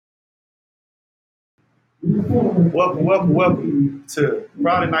Welcome to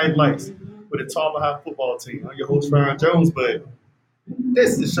Friday Night Lights with the Tarver High football team. I'm your host, Ryan Jones, but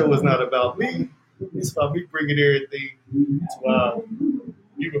the show is not about me. It's about me bringing everything to our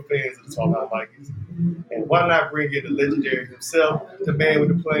Bugle fans of the Tarver High Vikings. And why not bring in the legendary himself, the man with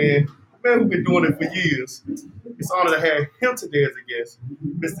the plan, the man who's been doing it for years. It's an honor to have him today as a guest,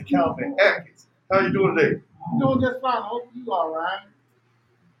 Mr. Calvin Atkins. How are you doing today? I'm doing just fine. I hope you all right.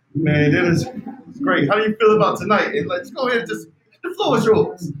 Man, that is great. How do you feel about tonight? And let's go ahead and the floor is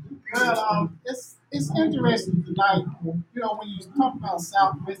yours. Well, it's interesting tonight. You know, when you talk about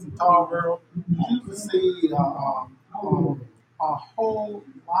Southwest and Tarboro, you can see a whole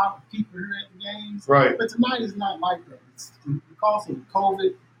lot of people here at the games. Right. But tonight is not like that. It's because of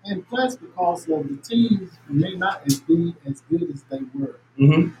COVID, and plus because of the teams may not be as good as they were.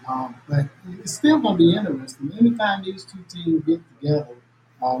 But it's still going to be interesting. Anytime these two teams get together,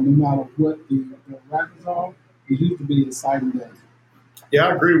 no matter what the records are, it used to be an exciting day. Yeah,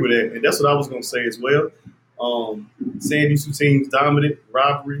 I agree with that. And that's what I was going to say as well. Seeing these two teams dominant,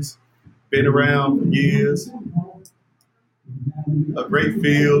 rivalries, been around for years, a great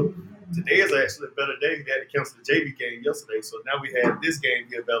field. Today is actually a better day. They had to cancel the JV game yesterday, so now we have this game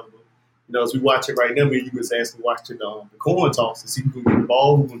here available. You know, as we watch it right now, me and you was actually watching the coin toss to see who can get the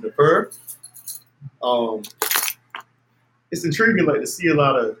ball, who can defer. It's intriguing, like to see a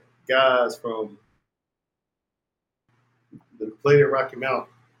lot of guys from the play at Rocky Mount,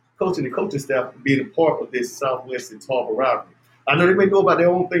 coaching the coaching staff being a part of this Southwest and Tarver rivalry. I know they may know about their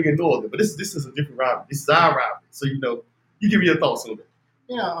own thing in Northern, but this is a different rivalry. This is our rivalry. So, you know, you give me your thoughts on it.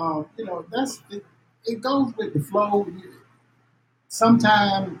 Yeah, that's it. It goes with the flow.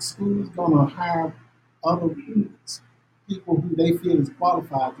 Sometimes schools gonna hire other people who they feel is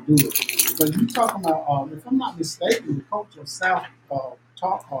qualified to do it. But you talking about, if I'm not mistaken, the coach of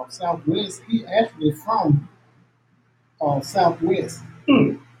Southwest, he actually from Southwest.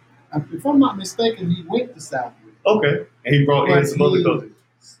 Hmm. If I'm not mistaken, he went to Southwest. Okay. And he brought in some other coaches.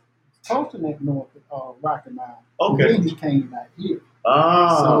 Coaching at North Rocky Mount. Okay. And then he came back here.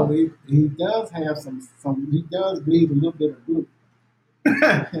 Ah. So he does have some. He does bleed a little bit of blue.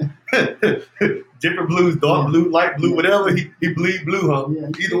 Different blues, dark blue, light blue, whatever. He bleed blue, huh? Yeah,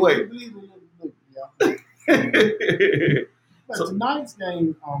 either way. He bleed a little blue. Yeah. But so, tonight's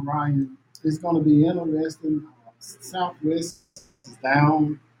game, Ryan, is going to be interesting. Southwest is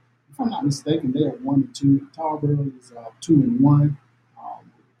down. If I'm not mistaken, they're 1-2. Tarboro is 2-1.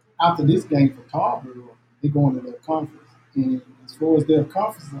 After this game for Tarboro, they're going to their conference. And as far as their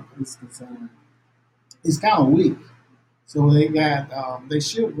conference is concerned, it's kind of weak. So they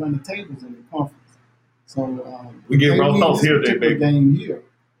should run the tables in the conference. So we get raw thoughts here, then, baby. Game here,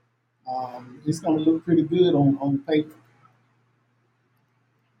 it's going to look pretty good on paper.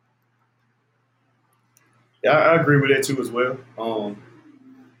 Yeah, I agree with that too as well. I'm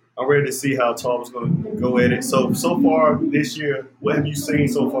ready to see how Tarver's going to go at it. So far this year, what have you seen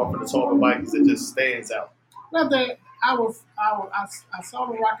so far from the Tarver Vikings that just stands out? Well, I saw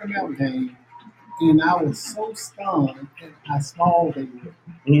the Rocky Mount game, and I was so stunned at how small they were.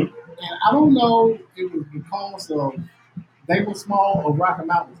 Mm-hmm. And I don't know if it was because of they were small or Rocky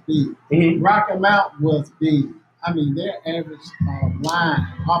Mount was big. Mm-hmm. Rocky Mount was big. I mean, their average front line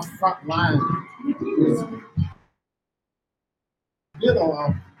was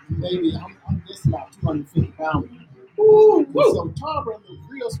maybe I'm just about 250 pounds. Woo! So Tarboro was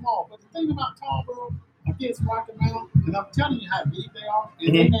real small. But the thing about Tarboro against Rocky Mount, and I'm telling you how big they are,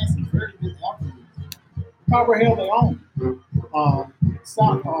 and they had some very good athletes. Tarboro held their own.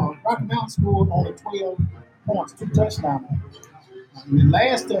 Rocky Mount scored only 12 points, 2 touchdowns. And the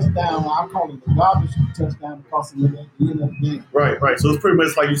last touchdown, I call it a garbage touchdown because of the end of the game. Right. So it's pretty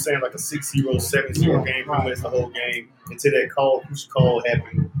much like you're saying, like a 6-0, 7-0 game, pretty much the whole game until that crucial call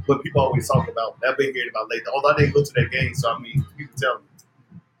happened. What people always talk about, that I've been hearing about later. Although I didn't go to that game, so I mean, you can tell me.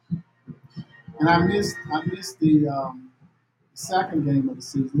 And I missed the second game of the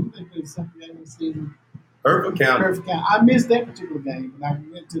season. Who they played the second game of the season? Hereford County. I missed that particular game, but I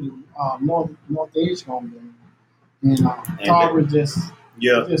went to the North Edge home game. And Tarboro just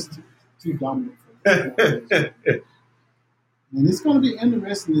too dominant for them. And it's going to be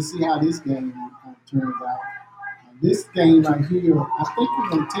interesting to see how this game turns out. This game right here, I think we're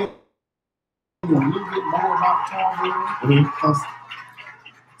going to tell you a little bit more about Tarboro because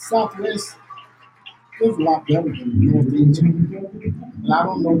Southwest is a lot better than Northeast. But I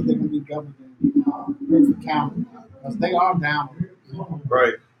don't know if they're going to be better than Hereford County because they are down.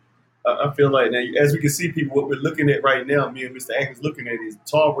 Right. I feel like now, as we can see, people, what we're looking at right now, me and Mr. Atkins looking at is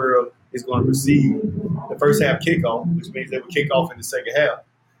Tarboro is going to receive the first half kickoff, which means they will kick off in the second half.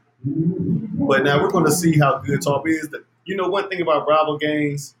 But now we're going to see how good Tarver is. One thing about rival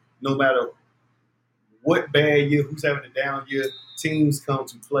games, no matter what bad year, who's having a down year, teams come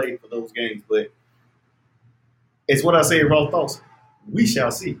to play for those games. But it's what I say in Raw Thoughts. We shall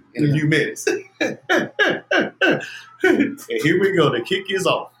see in a few minutes. And here we go. The kick is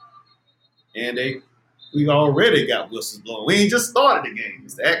off. And we already got whistles blowing. We ain't just started the game,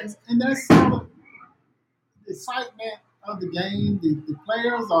 Mr. Atkins. And that's sort of the excitement of the game. The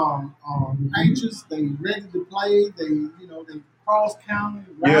players are anxious. They ready to play. They cross county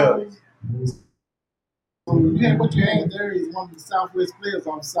rallies. So what you had there is one of the Southwest players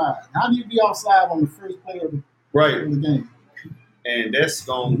offside. How do you be offside on the first play of the game? And that's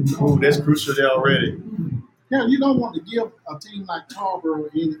crucial there already. Yeah, you don't want to give a team like Tarver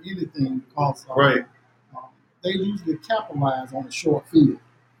anything because they usually capitalize on a short field.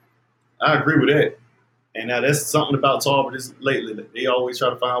 I agree with that. And now that's something about Tarver lately. They always try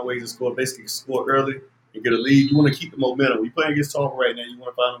to find ways to score, basically score early and get a lead. You want to keep the momentum. When you're playing against Tarver right now, you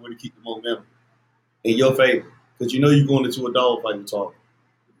want to find a way to keep the momentum in your favor because you're going into a dogfight with Tarver.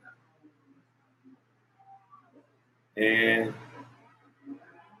 And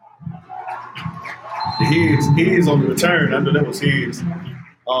his on the return. I know that was his.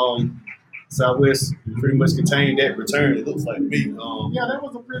 Southwest pretty much contained that return. It looks like to me. That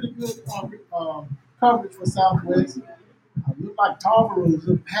was a pretty good coverage for Southwest. Looked like Tarver was a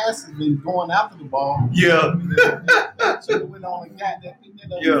little passive in going after the ball. Yeah. Should have went on and got that thing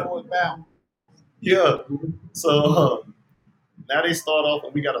for it bound. Yeah. So now they start off,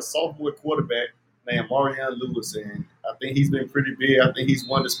 and we got a sophomore quarterback named Marion Lewis, and I think he's been pretty big. I think he's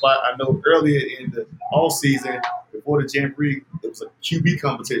won the spot. I know earlier in the all season, before the Jamboree, it was a QB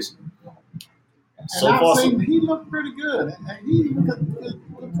competition. And he looked pretty good, and he even could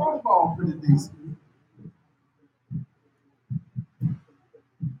throw the ball pretty decent.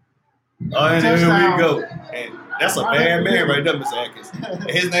 And here we go. And that's a bad man right there, Mr. Atkins. And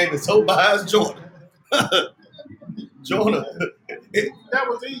his name is Tobias Jordan. Jordan. That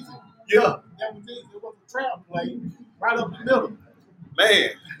was easy. Yeah. That was easy. It was a trap play right up the middle. Man.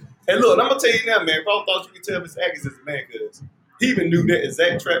 Hey, look, I'm going to tell you now, man. If I thought you could tell Mr. Atkins is a man, because he even knew that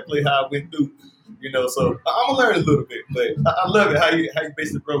exact trap play how I went through. So I'm going to learn a little bit. But I love it how you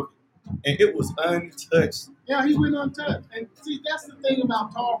basically broke it. And it was untouched. Yeah, he went untouched. And see, that's the thing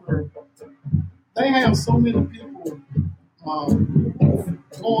about Tarver. They have so many people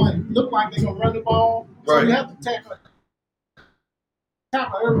look like they're going to run the ball. So you have to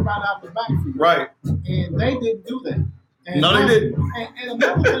tackle everybody out of the backfield. Right. And they didn't do that. And no, they didn't. And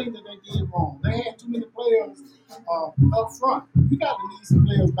another thing that they did wrong, they had too many players up front. You got to need some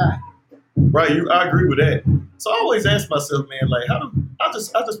players back. Right, I agree with that. So I always ask myself, man, like, I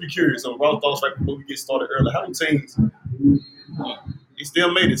just be curious on Raw Thoughts right before we get started early. How do teams? He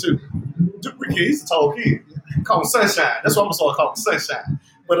still made it too. Dupree kid, he's a tall kid. Call him Sunshine. That's what I'm gonna call him Sunshine.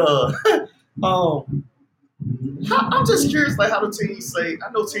 But I'm just curious, like, how do teams say? I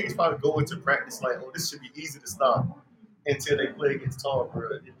know teams probably go into practice like, oh, this should be easy to stop until they play against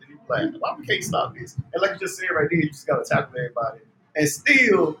Tarver. And then you like, why we can't stop this? And like you just said right there, you just gotta tackle everybody and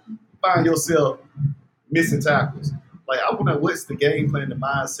still find yourself missing tackles. Like, I wonder what's the game plan, the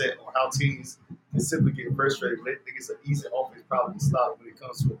mindset on how teams can simply get frustrated. They think it's an easy offense problem to stop when it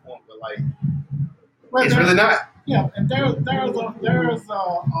comes to a point where, like, it's really not. Yeah, and there's a book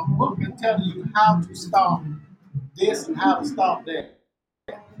that tells you how to stop this and how to stop that.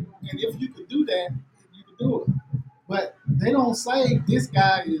 And if you could do that, you could do it. But they don't say this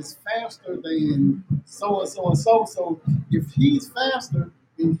guy is faster than so and so and so. So if he's faster,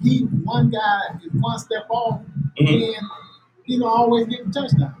 and one guy is one step off, then he's gonna always get a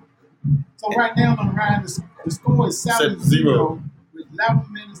touchdown. So right now on the Ryan, the score is 7-0 with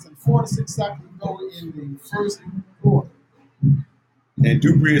 11 minutes and 46 seconds to go in the first quarter. And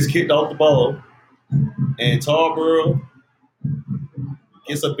Dupree has kicked off the ball, and Tarboro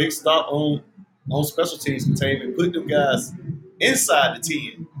gets a big stop on special teams containment, put them guys inside the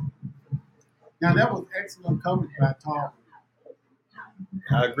 10. Now that was excellent coverage by Tarboro.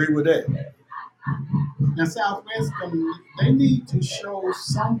 I agree with that. Now, Southwest, they need to show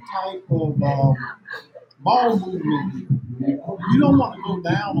some type of ball movement. You don't want to go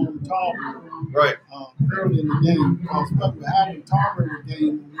down on Tarver early in the game because what will happen, Tarver in the game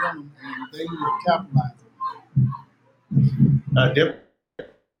will win them and they will capitalize. I definitely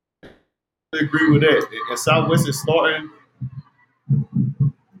agree with that. And Southwest is starting.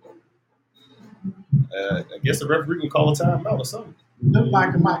 I guess the referee can call a timeout or something. Look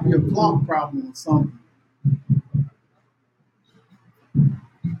like it might be a clock problem or something. The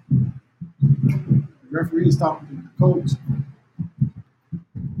referee's talking to the coach.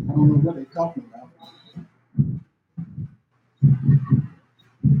 don't know what they're talking about.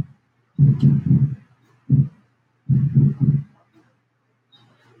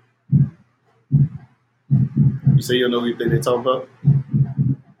 You say you don't know anything they talk about?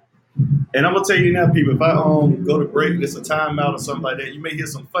 And I'm gonna tell you now, people, if I go to break, there's a timeout or something like that, you may hear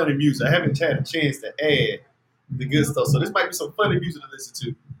some funny music. I haven't had a chance to add the good stuff. So this might be some funny music to listen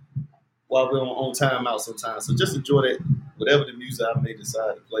to while we're on timeout sometimes. So just enjoy that, whatever the music I may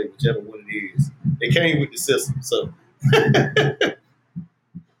decide to play, whichever one it is. It came with the system. So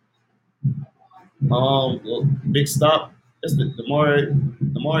well, big stop. That's the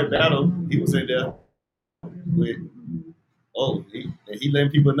Damari Battle. He was in there with he letting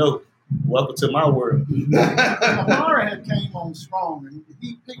people know. Welcome to my world. Lamar had came on strong, and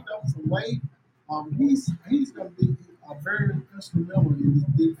he picked up some weight. He's going to be a very instrumental in this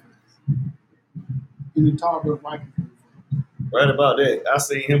defense in the Tarboro Vikings. Right about that, I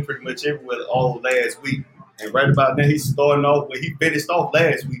seen him pretty much everywhere all last week, and right about now he's starting off where he finished off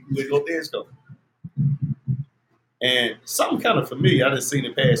last week with Northesco. And something kind of familiar I done seen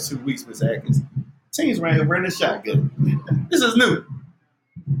the past 2 weeks, Miss Atkins. Teams around here running shotgun. This is new.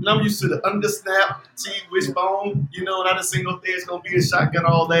 And I'm used to the undersnap, T-wishbone, and I done seen Northedge gonna be in shotgun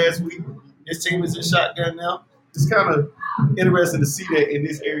all last week. His team is in shotgun now. It's kind of interesting to see that in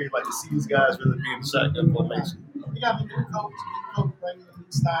this area, like to see these guys really be in the shotgun formation. We got a new coach bringing a new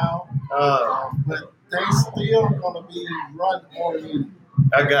style, but they still gonna be run oriented.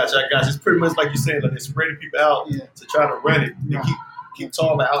 I got you. It's pretty much like you said, like they're spreading people out to try to run it. They keep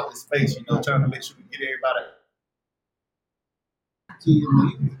talking out in space, trying to make sure we get everybody. He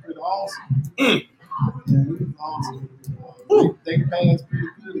was pretty awesome. Yeah, he was awesome. They passed pretty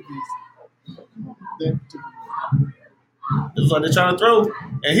good against that. It's like they're trying to throw,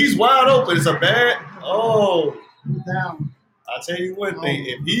 and he's wide open. It's a bad. Down. I'll tell you one thing.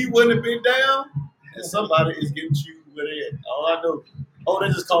 If he wouldn't have been down, and somebody is getting you with it, all I know. They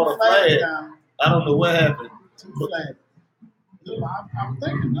just called a flag. I don't know what happened. Two flags. I'm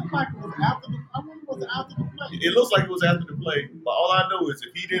thinking it looked like it was after the. I wonder was it after the play. It looks like it was after the play, but all I know is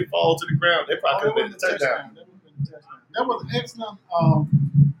if he didn't fall to the ground, they probably could have been a touchdown. That was an excellent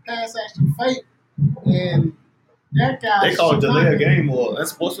pass action fake, and that guy. They call it delay a game, or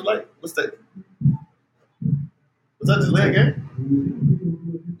that's supposed to like what's that? Was that delay a game?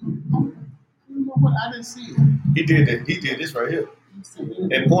 You know what? I didn't see it. He did that. He did this right here,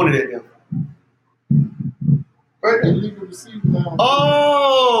 and pointed at them. Right there.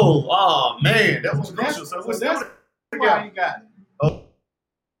 Oh man, that was crucial. So that's why you got it.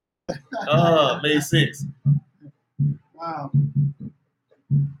 Made sense. Wow.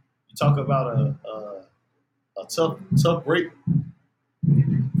 You talk about a tough break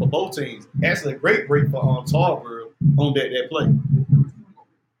for both teams. Actually, a great break for Tarboro on that play.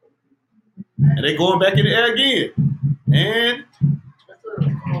 And they going back in the air again. And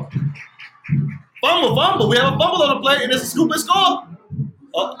fumble. We have a fumble on the play, and it's a scoop and score.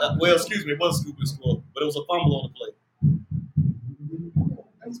 Excuse me, it was a scoop and score, but it was a fumble on the play.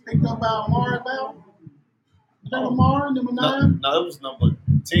 It was picked up by Amari Bell. Is that Amari, number 9? No, it was number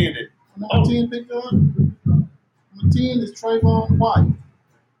 10. Number 10 picked up. Number 10 is Trayvon White.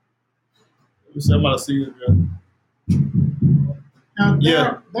 Somebody see it, bro. Now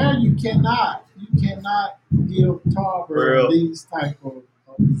there you cannot give Tarboro these type of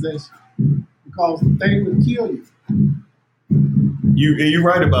possessions because they would kill you. You're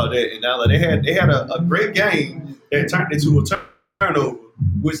right about that. And now they had a great game that turned into a turnover,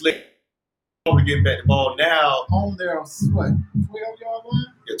 which led to getting back the ball now on their 12-yard line.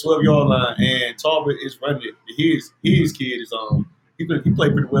 Yeah, 12-yard line, and Tarboro is running it. His kid is he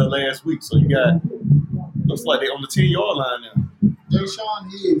played pretty well last week, so you got looks like they're on the 10-yard line now. Jayshawn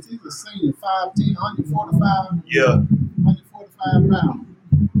Higgs, he's a senior, 5'10", 145. Yeah, 145 pounds.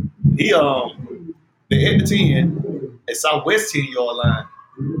 They at the 10 at Southwest 10-yard line.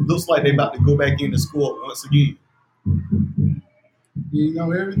 Looks like they about to go back in and score once again.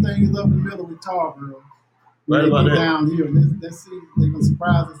 Everything is up the middle with Tarboro. Right about that. Down here. Let's see if they're gonna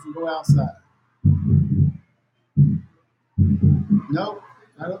surprise us and go outside. Nope,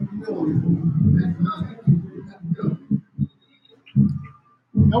 not up the middle.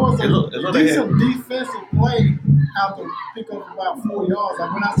 That was a decent defensive play out to pick up about 4 yards.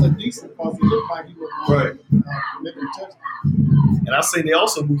 Like when I say decent, because it looked like he was making a touchdown. And I say they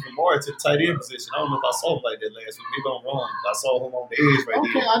also moved Lamar to the tight end position. I don't know if I saw him like that last week. Maybe I'm wrong. I saw him on the edge right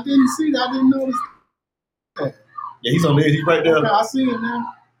there. Okay, I didn't see that. I didn't notice that. Yeah, he's on the edge. He's right there. Okay, I see him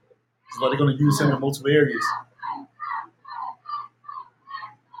now. It's like they're going to use him in multiple areas.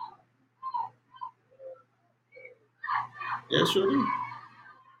 Yeah, sure do.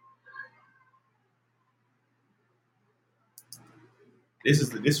 This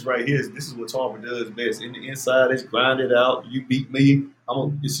is right here. This is what Tarver does best. In the inside, it's grind it out. You beat me.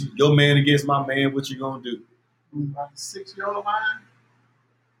 It's your man against my man. What you gonna do? About the 6-yard line.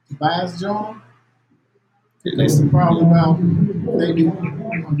 Tobias Jones. It's probably about maybe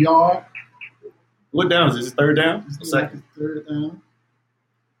a yard. What down is this? Third down? Second? Third down.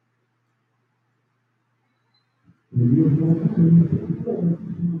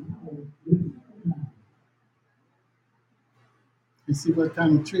 And see what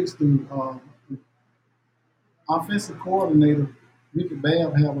kind of tricks the offensive coordinator Ricky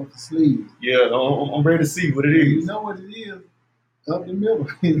Bell have up the sleeve. Yeah, I'm ready to see what it is. You know what it is? Up the middle.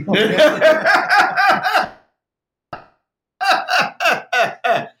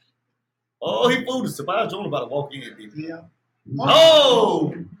 Oh, he fooled us. Tobias Jones about to walk in, people. Yeah.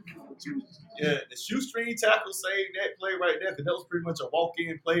 Oh! Yeah, the shoestring tackle saved that play right there because that was pretty much a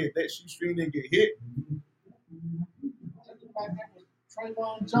walk-in play. If that shoestring didn't get hit.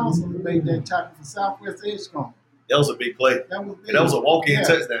 Trayvon Johnson made that tackle for Southwest Edgecombe. That was a big play. That was a walk-in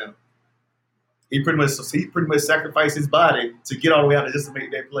touchdown. He pretty much sacrificed his body to get all the way out just to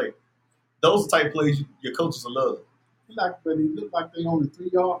make that play. Those are the type of plays your coaches will love. But he looked like they on the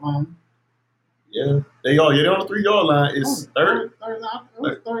 3-yard line. Yeah, they are. Yeah, they're on the 3-yard line. It's third. Third down. It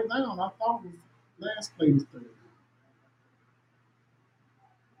was third down. I thought it was last play was third.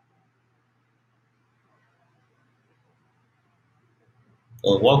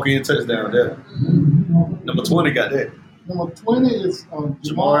 Walk-in touchdown there. Number 20 got that. Number 20 is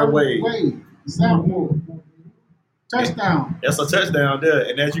Jamar Wade. Southwood. Touchdown. That's a touchdown there.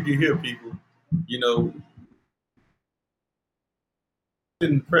 And as you can hear, people, you know,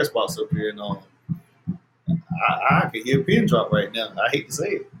 in the press box up here and all. I can hear a pin drop right now. I hate to say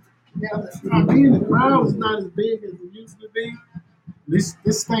it. Yeah, I mean, the crowd is not as big as it used to be. This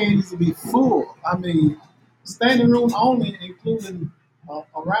stand needs to be full. I mean, standing room only, including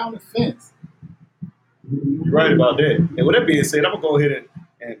around the fence. You're right about that. And with that being said, I'm going to go ahead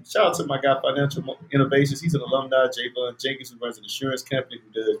and shout out to my guy, Financial Innovations. He's an alumni, Javon Jenkins, who runs an insurance company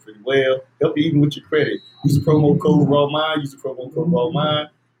who does pretty well. Help you even with your credit. Use the promo code RAWMIND. Use the promo code RAWMIND.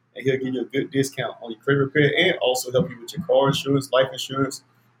 And he'll give you a good discount on your credit repair and also help you with your car insurance, life insurance,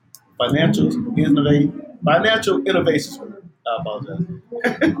 financial innovations. I apologize.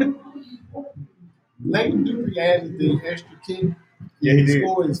 Leighton Dupree added the extra kick. Yeah, he did. The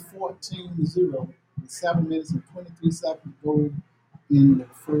score is 14-0 with 7 minutes and 23 seconds to go in the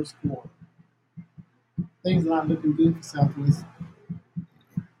first quarter. Things are not looking good for Southwest.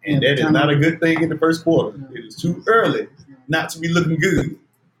 And that is not a good thing in the first quarter. No. It is too early not to be looking good.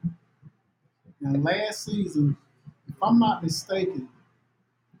 Now, last season, if I'm not mistaken,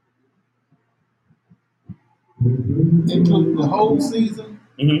 including the whole season,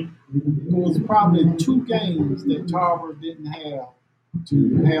 it was probably 2 games that Tarver didn't have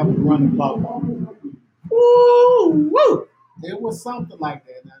to have a running clock on. Woo! It was something like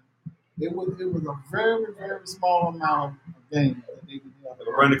that. Now, it was a very, very small amount of games that they didn't have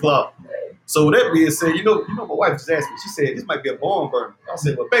to run the clock. So with that being said, you know, my wife just asked me. She said this might be a barn burner. I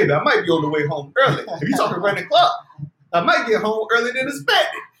said, well, baby, I might be on the way home early. If you're talking running clock, I might get home earlier than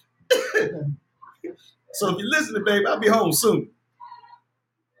expected. So if you listen to baby, I'll be home soon.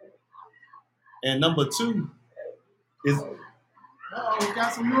 And number 2 is. We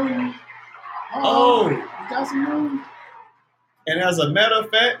got some room. We got some room. And as a matter of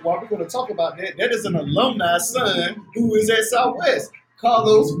fact, while we're going to talk about that, that is an alumni son who is at Southwest,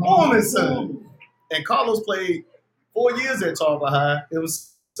 Carlos Foreman's son. And Carlos played 4 years at Tarver High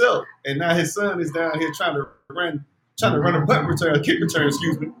himself. And now his son is down here trying to run a kick return,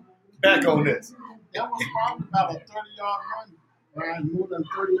 back on this. That was probably about a 30-yard run. More than a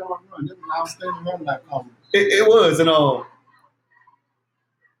 30-yard run. It was an outstanding run by Carlos. It was, and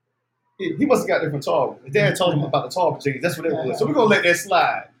he must have got there from Tarver. His dad told him about the Tarver jeans. That's what it was. So we're going to let that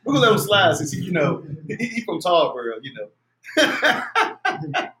slide. We're going to let him slide since he from Tarver, you know.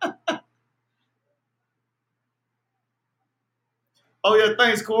 Oh, yeah,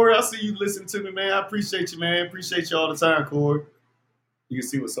 thanks, Corey. I see you listening to me, man. I appreciate you, man. Appreciate you all the time, Corey. You can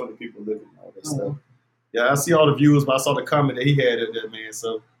see what some of the people living and all that stuff. Yeah, I see all the viewers, but I saw the comment that he had in there, man.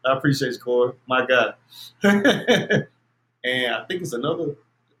 So I appreciate you, Corey. My God. And I think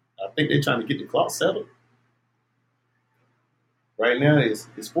I think they're trying to get the clock settled. Right now, it's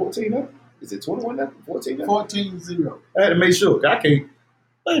 14 up. Is it 21 up? 14 up? 14-0. I had to make sure. I can't.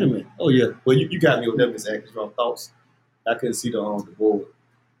 Wait a minute. Oh, yeah. Well, you got me with them, Miss Actors, wrong thoughts. I couldn't see the board.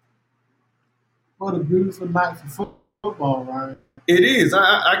 What a beautiful night for football, right? It is.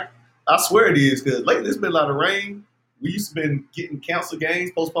 I swear it is, because lately there's been a lot of rain. We used to been getting canceled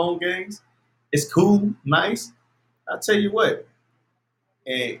games, postponed games. It's cool, nice. I tell you what,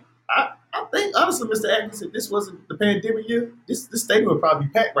 And I think honestly, Mr. Atkins, if this wasn't the pandemic year, this stadium would probably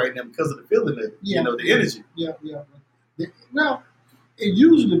be packed right now because of the feeling of it, the energy. Yeah. Well, it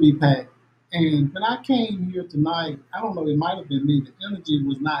usually be packed. And when I came here tonight, I don't know, it might have been me. The energy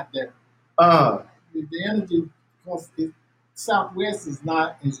was not there. The energy, because Southwest is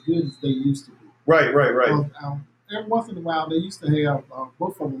not as good as they used to be. Right. Every once in a while, they used to have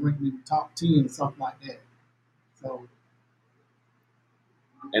both of them ranking in the top 10 or something like that. So.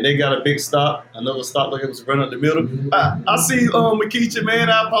 And they got a big stop. Another stop like it was running up the middle. I see Makisha, man.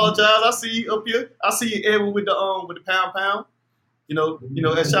 I apologize. I see you up here. I see you, Edwin, with the pound. And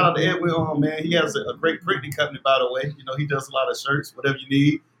shout out to Edwin. Man, he has a great printing company, by the way. He does a lot of shirts, whatever you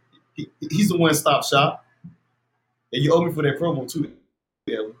need. He's the one-stop shop. And you owe me for that promo too,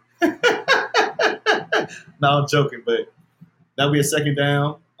 Edwin. No, I'm joking, but that'll be a second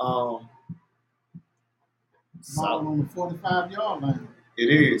down. Ball on the 45-yard line. It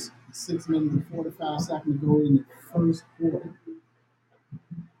is. 6 minutes and 45 seconds to go in the first quarter.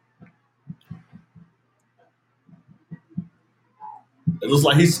 It looks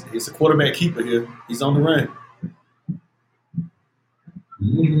like he's a quarterback keeper here. He's on the run.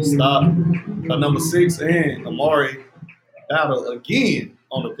 Stop. Number 6 and Amari Battle again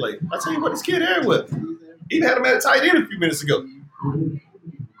on the play. I tell you what, this kid there with. He had him at a tight end a few minutes ago.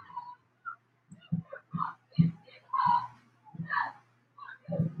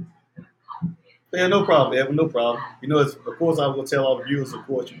 Yeah, no problem, Evan. No problem. Of course, I will tell all the viewers, of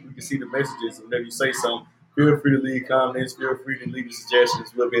course, you can see the messages. Whenever you say something, feel free to leave comments. Feel free to leave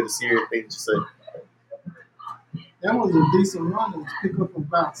suggestions. We'll be able to see everything that you say. That was a decent run. It was pick up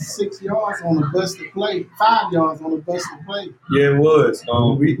about 6 yards on a busted play, 5 yards on a busted play. Yeah, it was.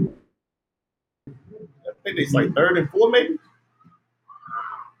 I think it's like 3rd and 4, maybe.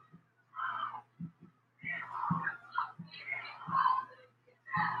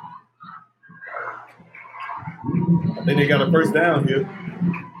 I think they got a first down here.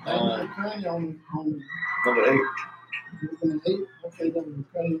 On number 8. Number 8. Okay, that was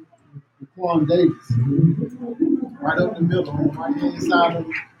McCurry. Quan Davis. Right up the middle on the right hand side of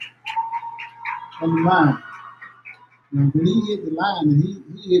the line. And when he hit the line, and he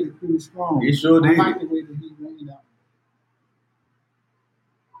hit it pretty strong. He sure did. I like the way that he ran out.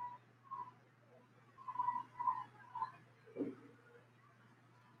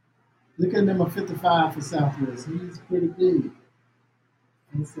 Look at number 55 for Southwest. He's pretty big.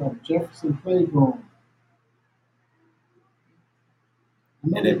 It's Jefferson Playground.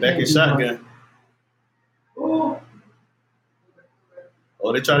 And then back in shotgun.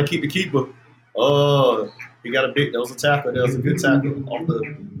 Oh, they try to keep the keeper. Oh, he got a big. That was a tackle. That was a good tackle.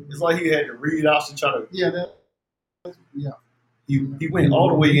 It's like he had to read out and try to. Yeah. He went all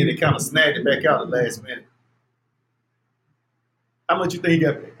the way in and kind of snagged it back out the last minute. How much you think he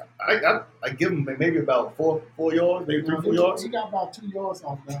got? I give him maybe about 4 yards, maybe 3-4 yards. He got about 2 yards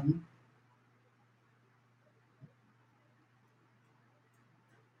off that one.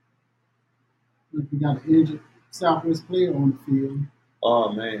 We got an injured Southwest player on the field.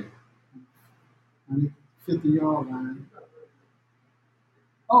 Oh, man. 50-yard line.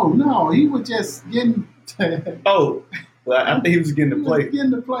 Oh, no, he was just getting well, I think he was getting the play.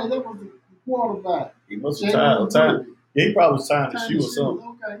 Getting the play. That was the quarterback. He must have tied. Yeah, he probably was tying the shoe or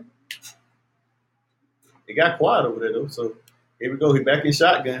something. Okay. It got quiet over there, though. So, here we go. He back in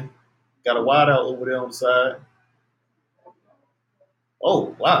shotgun. Got a wide out over there on the side.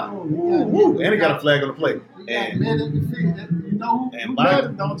 Oh, wow. And he got a flag on the play. And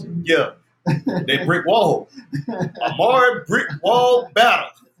Mike, don't you? Yeah. That brick wall. Amari brick wall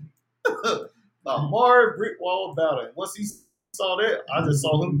battle. Amari brick wall battle. And once he saw that, I just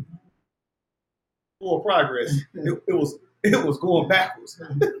saw him full progress. It was going backwards.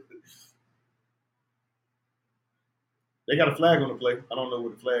 They got a flag on the play. I don't know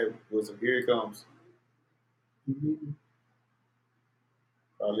what the flag was. So here it comes.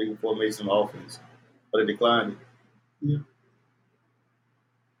 Legal formation offense. But they declined it. Yeah.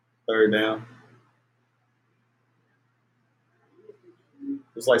 3rd down.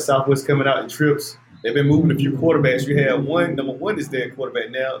 It's like Southwest coming out in trips. They've been moving a few quarterbacks. You have number 1 is their quarterback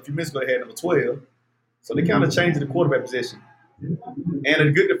now. A few minutes ago, they had number 12. So they kind of changed the quarterback position. And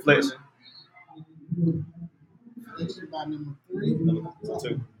a good deflection. By number 3. Number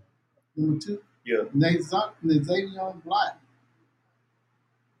 2. Number 2. Yeah. Xavier Black.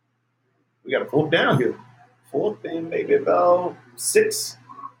 We got a 4th down here. 4th and maybe about 6.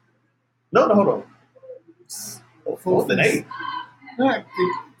 No, hold on. 4th and 8. Right.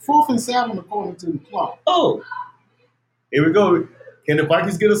 4th and 7 according to the clock. Oh. Here we go. Can the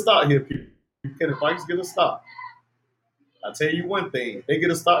Vikings get a stop here, people? Can the Vikings get a stop? I tell you one thing, if they get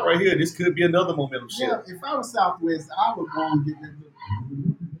a stop right here, this could be another momentum shift. Yeah, if I was Southwest, I would go and get that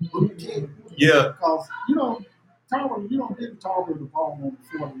little kick. Yeah. Because, Tarver, you don't get Tarver the ball on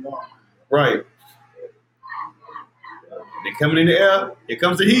the 40-yard. Right. They coming in the air. Here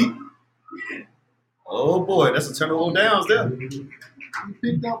comes the heat. Oh, boy. That's a turnover on downs there. He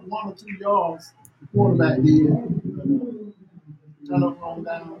picked up 1 or 2 yards. The quarterback did. Turnover on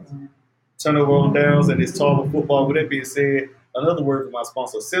downs. Turnover on downs, and it's Tarver football. With that being said, another word from my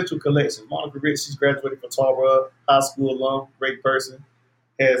sponsor, Central Collections. Monica Rich, she's graduated from Tarver High School alum, great person,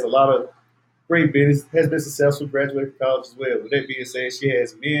 has a lot of great business, has been successful, graduated from college as well. With that being said, she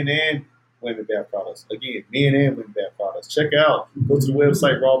has men and women bath products. Again, men and women bath products. Check it out. Go to the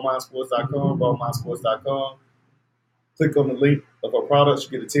website, rawmindsports.com, rawmindsports.com. Click on the link of our products.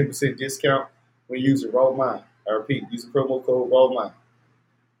 You get a 10% discount when using Raw Mind. I repeat, use the promo code Raw Mind.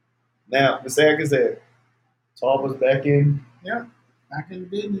 Now, Ms. Atkins said, Tarver's back in. Yeah, back in the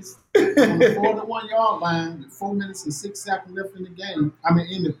business. On the 41-yard line, with 4 minutes and 6 seconds left in the game. I mean,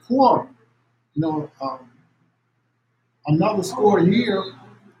 in the quarter. Another score here.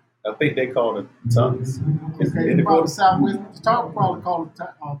 I think they called it Thomas. Okay, probably Southwest. The Tarver probably called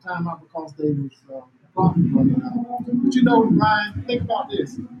a timeout because they was clock running out. But Ryan, think about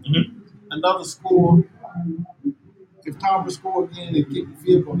this. Mm-hmm. Another score. If Tarver score again and kick the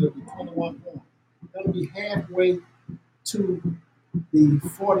field goal, it'll be 21 points. That'll be halfway to the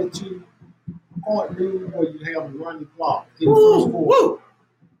 42-point lead where you have the running clock in the first quarter. Woo.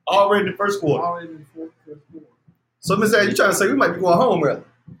 Already in the first quarter. Already in the first quarter. So, Ms. A, you trying to say we might be going home early?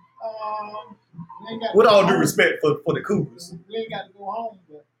 With all due respect for the Cougars. We ain't got to go home,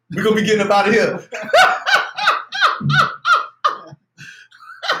 but we're going to be getting up out of here.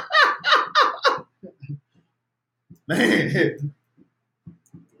 Man,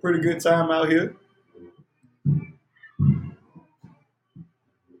 pretty good time out here.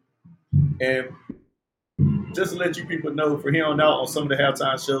 And just to let you people know, from here on out on some of the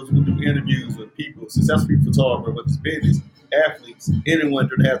halftime shows, we'll do interviews with people, successful people for Tarver, whether it's business, athletes, anyone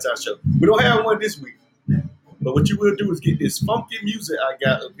during the halftime show. We don't have one this week, but what you will do is get this funky music I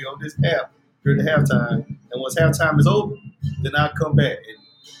got up here on this app during the halftime. And once halftime is over, then I'll come back. And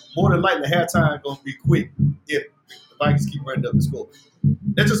more than likely, halftime going to be quick if the Vikings keep running up the score.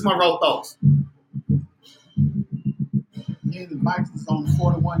 That's just my raw thoughts. Yeah, the Vikings on the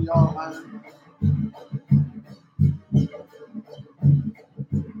 41-yard line.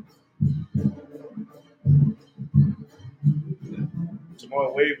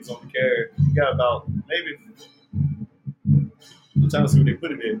 Jamal Wade was on the carry. He got about maybe. I'm trying to see what they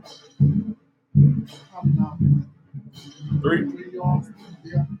put it in. 3? 3 yards.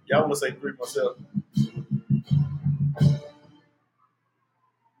 Yeah. Yeah, I want to say 3 myself.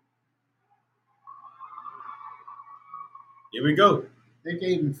 Here we go. They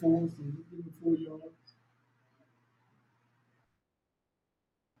gave him 4, so he gave him 4 yards.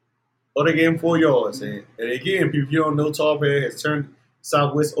 Oh, they gave him 4 yards. And again, people, if you don't know, Tarver has turned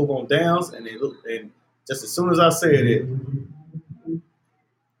Southwest over on downs, and just as soon as I said it,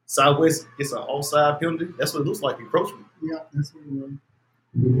 Southwest gets an offside penalty. That's what it looks like, encroachment. Yeah, that's what it was.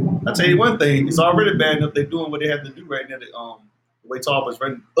 I tell you one thing, it's already bad enough they're doing what they have to do right now. The way Tarver's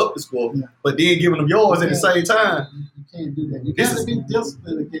running up the score, but then giving them yards at the same time. You can't do that. You got to be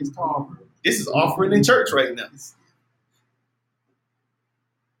disciplined against Tarver. This is offering in church right now.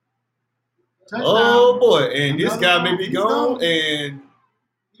 Touchdown. Oh boy, and this guy may be gone, and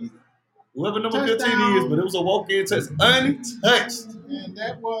whoever number 15 is, but it was a walk-in touch, untouched. And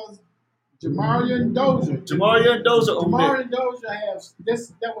that was Jamarian Dozier. Jamarian Dozier has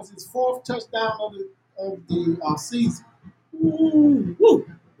this. That was his 4th touchdown of the season. Ooh.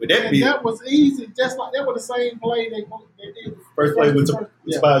 That was easy, just like that was the same play they did. First play with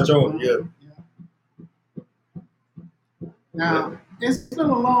Spies Jones, yeah. Now it's been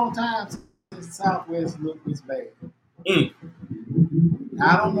a long time since Southwest looked this bad.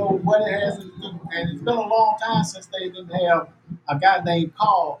 I don't know what it has to do, and it's been a long time since they didn't have a guy named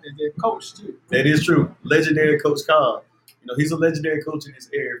Carl as their coach too. That is true. Legendary Coach Carl. He's a legendary coach in this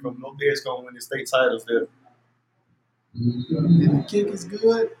area from North Edgecombe winning state titles there. And the kick is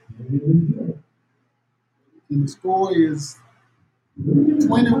good. And the score is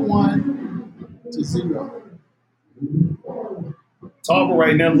 21-0. Tarver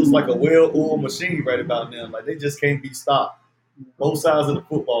right now looks like a well-oiled machine right about now. Like they just can't be stopped. Both sides of the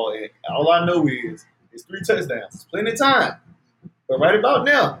football. And all I know is it's 3 touchdowns. It's plenty of time. But right about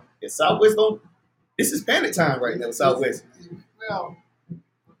now, if Southwest this is panic time right now with Southwest. Well,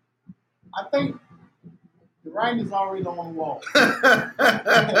 I think the writing is already on the wall.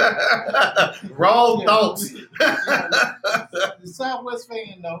 Raw thoughts. Southwest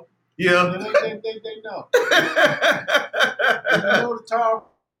fan, though. Yeah. They know. They know the Tar.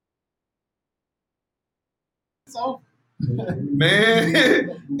 So,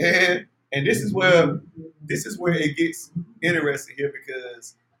 man, and this is where it gets interesting here,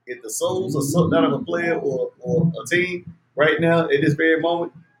 because if the souls are sucked out of a player or a team right now at this very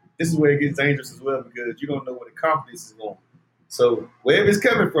moment, this is where it gets dangerous as well, because you don't know where the confidence is going. So wherever it's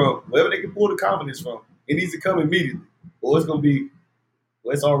coming from, wherever they can pull the confidence from, it needs to come immediately, or it's gonna be,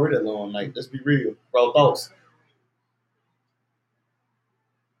 well, it's already a long night. Let's be real. Bro, thoughts.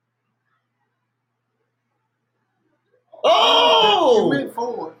 Oh! They went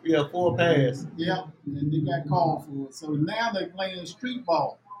forward. Yeah, 4 pass. Yep, and they got called for it. So now they're playing street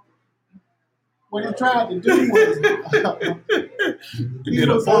ball. What he tried to do was he did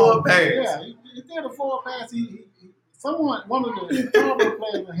a 4 pass. Yeah, he did a 4 pass. One of the Tarver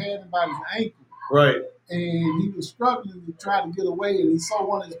players had him by his ankle. Right. And he was struggling to try to get away, and he saw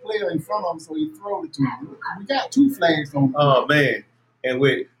one of his players in front of him, so he threw it to him. We got 2 flags on him. Oh man. And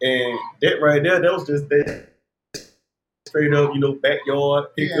that right there, that was just that straight up,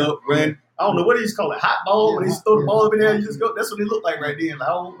 backyard, pick up, run. I don't know what he's call it, hot ball. When he throw the ball up in there, you just go. That's what it looked like right then. Like,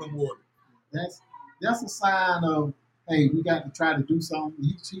 I don't want no water. That's a sign of, hey, we got to try to do something.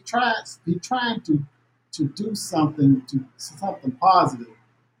 He trying to do something positive,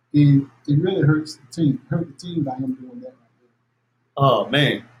 and it really hurt the team by him doing that right there. Oh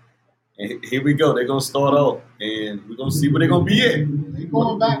man. And here we go. They're gonna start off, and we're gonna see where they're gonna be at. They're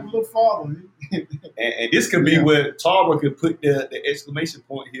going back a little farther. and this could be where Tarver could put the exclamation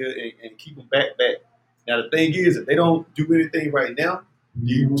point here and keep them back. Now the thing is, if they don't do anything right now,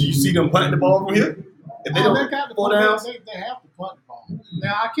 do you see them punting the ball from here? If they don't they have to punt the ball.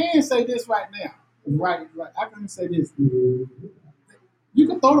 Now I can say this right now. Right. I can say this. You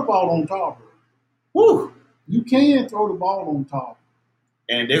can throw the ball on Tarver. Woo! You can throw the ball on Tarver.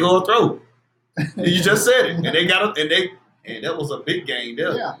 And they're gonna throw. You just said it, and they got it, and that was a big game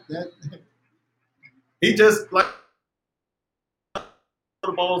there. Yeah, he just like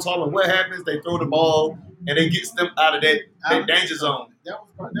the ball on Tarver. What happens? They throw the ball, and they gets them out of that danger zone.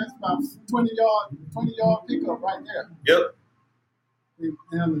 That's about 20-yard pickup right there. Yep.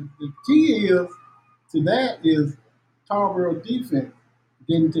 And the key to that is Tarver defense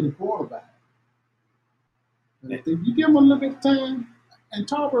getting to the quarterback. If you give them a little bit of time, and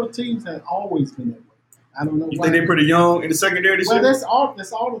Tarver teams have always been that way. I don't know. You think they're pretty young in the secondary this year? That's all the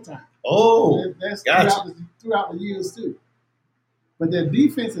time. Oh, that's gotcha. throughout the years too. But their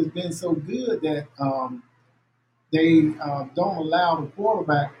defense has been so good that they don't allow the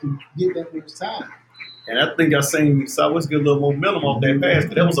quarterback to get that much time. And I think I seen Southwest get a little momentum off that pass,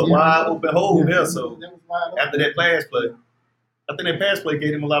 but that was a wide open hole there. So after that pass play, I think that pass play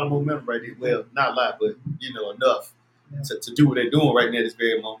gave him a lot of momentum right there. Well, not a lot, but enough to do what they're doing right now at this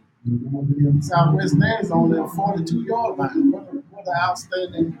very moment. Southwest now is on their 42-yard line. What an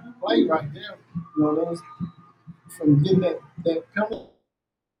outstanding play right there. Those from getting that penalty.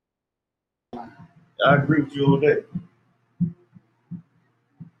 I agree with you on that.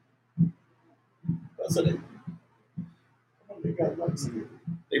 So they got lights here.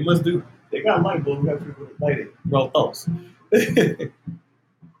 They must do. They got light bulbs. We got people to light it. Raw thoughts.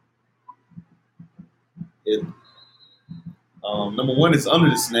 Number one is under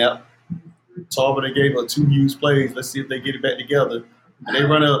the snap. Tarver, they gave up 2 huge plays. Let's see if they get it back together. And they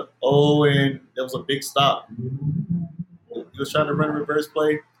run and that was a big stop. He was trying to run a reverse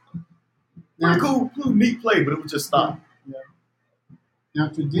play. Pretty cool, neat play, but it was just stop. Yeah. Now,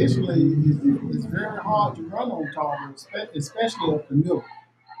 traditionally, it's very hard to run on Tarver, especially up the middle.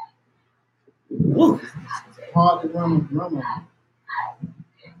 Woo. It's hard to run on.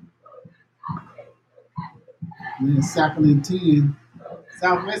 And then 2nd and 10.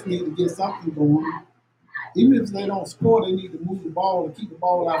 Southwest need to get something going. Even if they don't score, they need to move the ball to keep the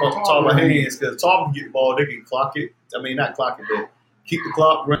ball out of Tarver hands, because Tarver can get the ball, they can clock it. I mean, not clock it, but keep the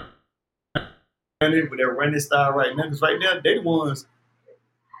clock running with their running style right now. Because right now, they're the ones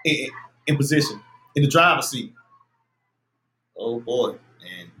in position, in the driver's seat. Oh, boy.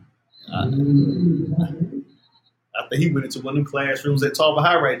 And after he went into one of them classrooms at Tarver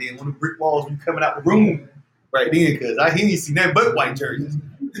High right then, one of the brick walls when coming out the room right then, because he ain't seen nothing but white jerseys.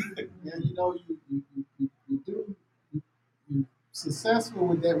 Yeah, you're successful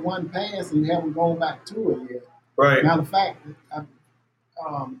with that one pass and you haven't gone back to it yet. Right. Matter of fact, it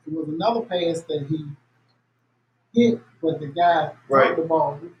was another pass that he hit, but the guy dropped the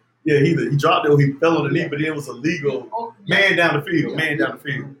ball. Yeah, he dropped it or he fell on the knee, but it was illegal. Man down the field. Down the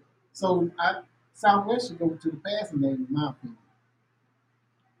field. So Southwest should go to the passing game, in my opinion.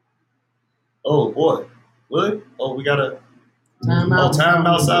 Oh, boy. What? Oh, we got to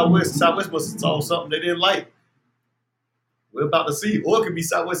Timeout Southwest. Southwest must have saw something they didn't like. We're about to see. Or it could be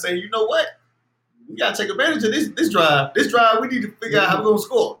Southwest saying, you know what? We got to take advantage of this drive. This drive, we need to figure out how we're going to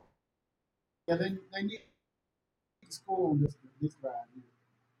score. Yeah, they need to score on this drive.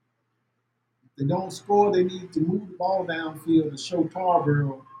 If they don't score, they need to move the ball downfield to show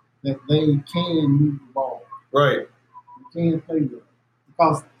Tarboro that they can move the ball. Right. They can play with it.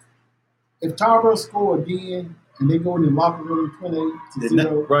 Because if Tarboro score again and they go in the locker room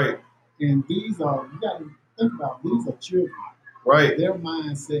 28-0, right. And these are, you got to think about, these are children. Right. Their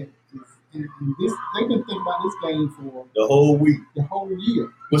mindset is, and this, they can think about this game for the whole week. The whole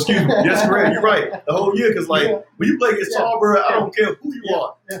year. Excuse me. Yes, correct. You're right. The whole year, because when you play against Tarboro, I don't care who you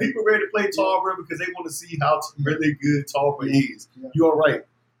are. Yeah. People ready to play Tarboro because they want to see how really good Tarboro is. Yeah. You are right.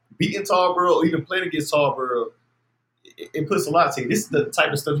 Beating Tarboro or even playing against Tarboro, it puts a lot to you. This is the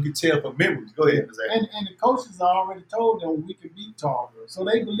type of stuff you can tell from memories. Go ahead, and the coaches already told them we can beat Tarboro, so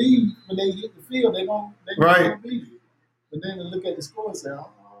they believe when they hit the field they're gonna beat it. But then they look at the score and say, "Oh,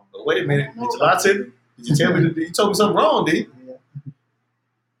 but wait a minute, did you lie to me? Did you tell me that you told me something wrong, did you?" Yeah.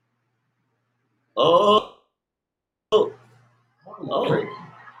 Oh,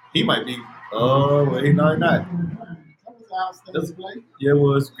 he might be. Oh, well, he's not. That was outstanding play. Yeah, it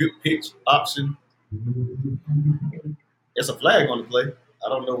was good pitch option. There's a flag on the play. I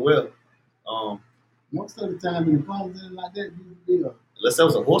don't know where. Most of the time when it comes in like that, unless there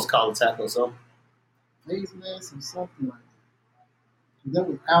was a horse collar tackle or something. Face mask or something like that. That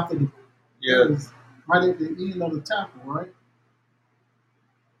was after the. Yeah. That was right at the end of the tackle, right?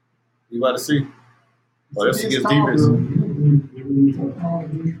 You about to see. Oh, that's against defense.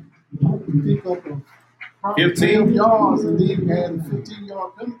 Pick up a 15 yards and then you had a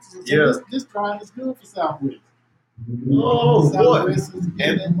 15-yard penalty. So this drive is good for Southwest. Oh, boy.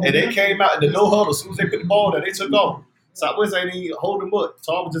 And they came out in the no huddle. As soon as they put the ball there, they took off. Southwest ain't even holding them up.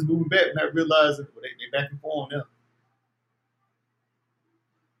 Tarboro just moving back, not realizing they back and forth now.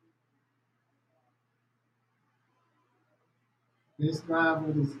 This drive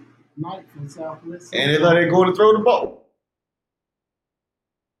was night for Southwest. And they thought they were going to throw the ball.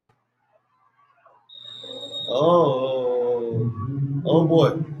 Oh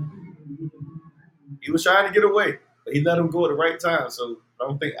boy. He was trying to get away, but he let him go at the right time. So I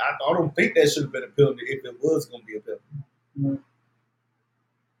don't think that should have been a penalty if it was going to be a penalty. Yeah.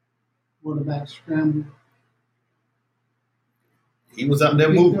 Quarterback scramble. He was out there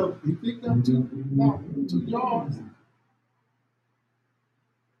moving. He picked up 2 yards.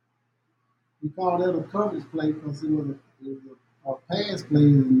 We called that a coverage play because it was a pass play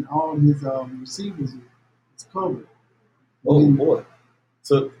and all his receivers was covered. Oh boy!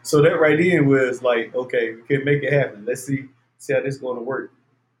 So that right in was like, okay, we can make it happen. Let's see how this is going to work.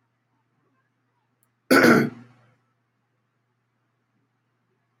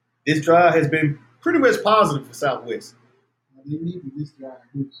 This drive has been pretty much positive for Southwest. They needed this drive.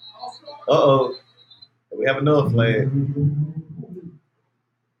 Uh-oh. We have another flag.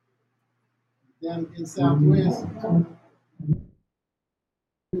 Down in Southwest.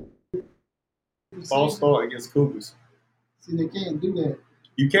 False start against Cougars. See, they can't do that.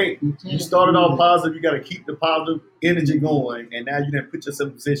 You can't. You started off positive. You got to keep the positive energy going, and now you didn't put yourself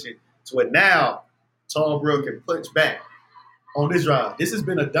in a position to where now Tarboro can punch back on this drive. This has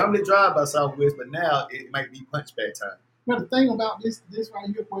been a dominant drive by Southwest, but now it might be punch back time. But the thing about this right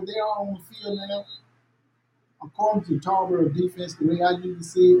here, where they are on the field now, according to Tarboro defense, the way I usually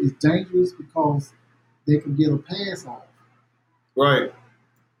see it, is dangerous because they can get a pass off. Right.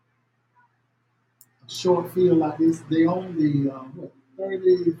 A short field like this, they own the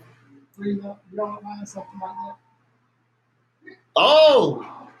 33-yard line, something like that.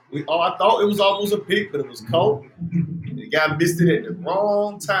 I thought it was almost a pick, but it was caught. The guy missed it at the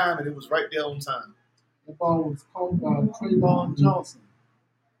wrong time, and it was right there on time. The ball was caught by Trayvon Johnson.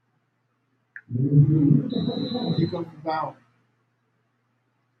 Pick up about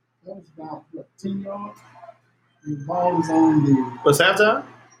 10 yards. The ball is on the. What's halftime?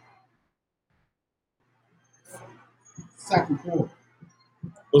 Second quarter.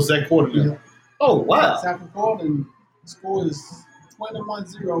 What's that quarter now? Yeah. Oh, wow. Second quarter, and the score is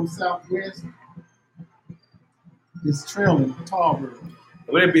 21-0 Southwest. Is trailing Tarboro.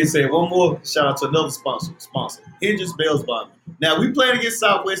 With that being said, one more shout out to another sponsor, Hendrix Bells Bonding. Now, we playing against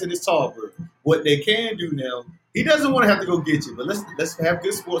Southwest and it's Tarboro. What they can do now, he doesn't want to have to go get you, but let's have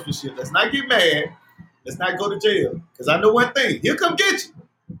good sportsmanship. Let's not get mad. Let's not go to jail. Because I know one thing, he'll come get you.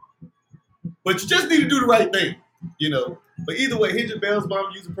 But you just need to do the right thing, But either way, Hendrix Bells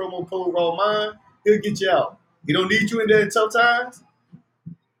Bonding, using promo code RAWMIND, he'll get you out. He don't need you in there in tough times.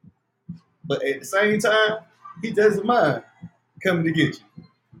 But at the same time, he doesn't mind. coming to get you.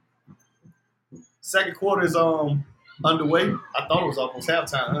 Second quarter is underway. I thought it was almost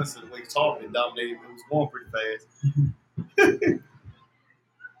halftime, honestly, the way Tarver dominated. It was going pretty fast.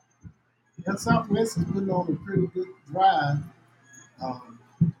 And Southwest is putting on a pretty good drive.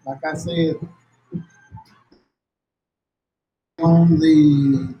 Like I said, on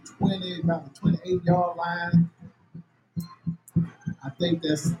the about the 28-yard line, I think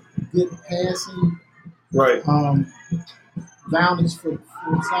that's good passing. Right. Advantage for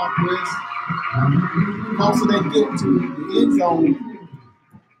Southwest. Also, they get to the end zone,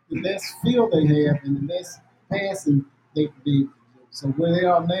 the best field they have and the best passing they can do. So where they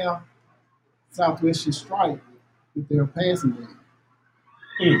are now, Southwest should strike with their passing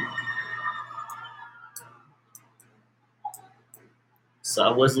game.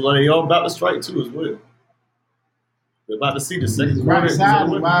 Southwest is all about to strike too as well. We're about to see the second quarter. Right side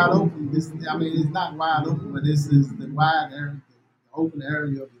is wide open. It's not wide open, but this is the wide area, the open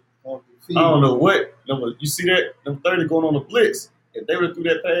area of the field. I don't know what. You see that? Number 30 going on the blitz. If they would have threw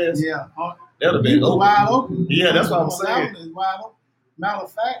that pass, that would have been wide open. Yeah, that's what I'm saying. Is wide open. Matter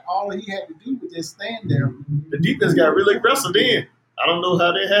of fact, all he had to do was just stand there. The defense got really aggressive then. I don't know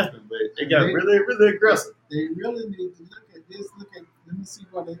how that happened, but they got really, really aggressive. They really need to look at this. Let me see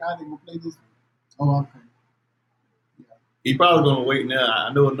how they gonna play this. Oh, okay. He probably gonna wait now.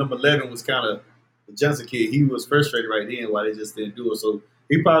 I know number 11 was kind of the Johnson kid. He was frustrated right then why they just didn't do it. So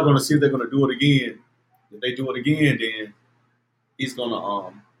he probably gonna see if they're gonna do it again. If they do it again, then he's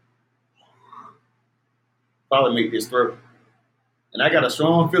gonna probably make this throw. And I got a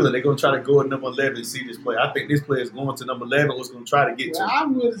strong feeling they're gonna try to go at number 11 and see this play. I think this play is going to number 11. Was gonna try to get to. I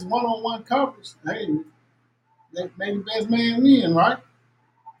would is one-on-one coverage. Hey, that maybe best man win, right?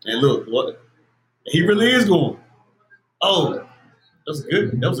 And look, what he really is going. Oh, that was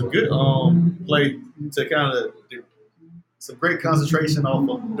good. That was a good play to kind of some great concentration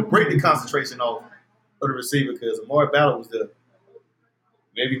to break the concentration off of the receiver because Amari Battle was there.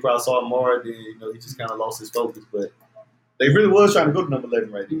 Maybe you probably saw Amari, then he just kind of lost his focus, but they really was trying to go to number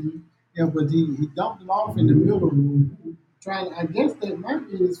 11 right there. Mm-hmm. Yeah, but he dumped him off in the middle, trying. I guess that might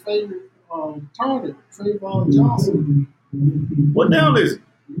be his favorite target, Trayvon Johnson. What down is it?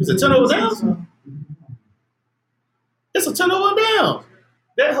 Is it turnover down? It's a turnover down.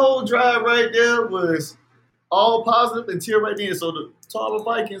 That whole drive right there was all positive until right then. So the Tarver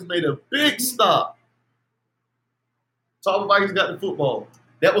Vikings made a big stop. Tarver Vikings got the football.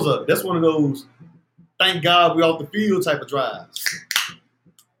 That's one of those thank God we're off the field type of drives.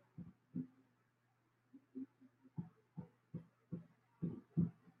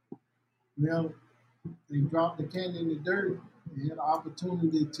 Well, they dropped the can in the dirt. They had an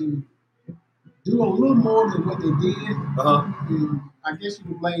opportunity to do a little more than what they did. And I guess you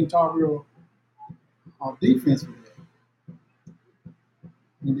could blame Tarver on defense for that.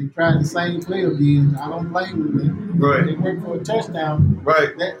 And they tried the same play again. I don't blame them. Right. They went for a touchdown.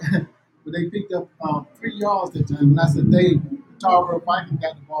 Right. But they picked up 3 yards that time. And I said, Tarver Vikings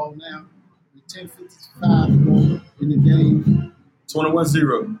got the ball now with 10:55 to go in the game.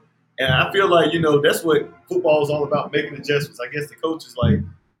 21-0. And I feel like, that's what football is all about, making adjustments. I guess the coach is like,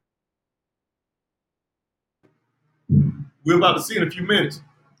 we're about to see in a few minutes.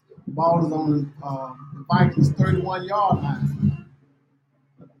 The ball is on the Vikings' 31-yard line.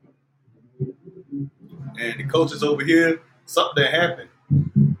 And the coach is over here. Something that happened.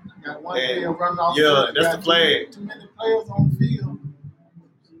 Got one player running off. Yeah, that's the flag. Too many players on the field.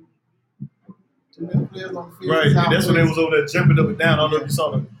 Too many players on the field. Right, and that's when they was over there jumping up and down. I don't know if you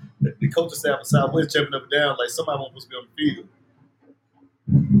saw the coaching staff of Southwest jumping up and down like somebody was supposed to be on the field.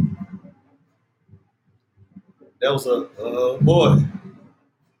 That was boy.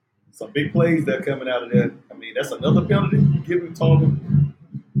 Some big plays that are coming out of there. I mean, that's another penalty. You give him Tarver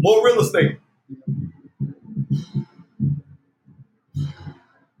more real estate.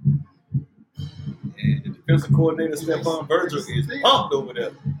 And the defensive coordinator, Stephon Berger, is pumped over there.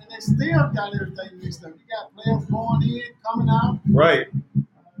 And they still got everything mixed up. You got players going in, coming out. Right.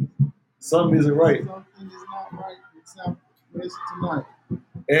 Something isn't right. Something is not right with Southwest tonight.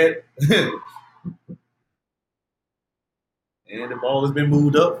 And the ball has been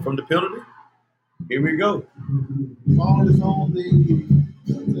moved up from the penalty. Here we go. The ball is on the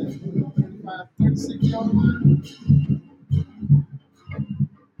 36-yard line.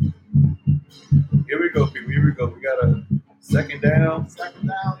 Here we go, people. Here we go. We got a second down.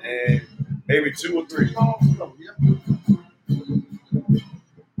 And maybe 2 or 3.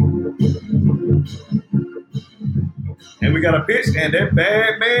 And we got a pitch, and that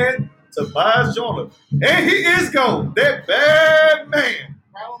bad man, Tobias Joyner. And he is gone. That bad man.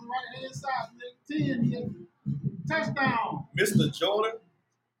 Right on the right-hand side, 10. Touchdown. Mr. Jordan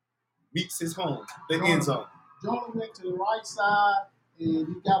meets his home, the end zone. Jordan went to the right side, and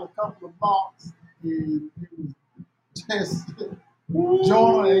he got a couple of blocks, and it was just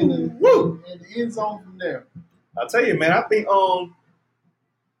Jordan in the end zone from there. I'll tell you, man, I think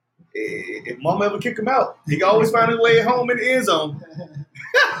if Mama ever kick him out, he can always find his way home in the end zone.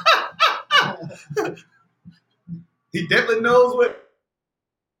 He definitely knows what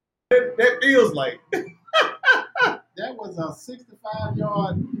that feels like. That was a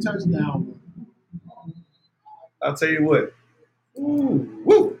 65-yard touchdown. I'll tell you what. Ooh,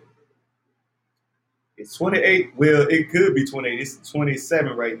 woo. It's 28. Well, it could be 28. It's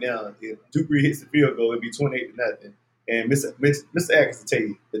 27 right now. If Dupree hits the field goal, it'd be 28-0. And Mr. Atkins will tell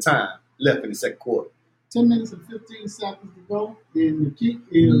you the time left in the second quarter. 10 minutes and 15 seconds to go. And the kick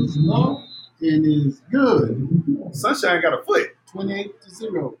is low and is good. Sunshine got a foot.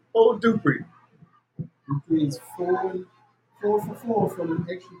 28-0. Oh, Dupree. Dupree is 4 for 4 for the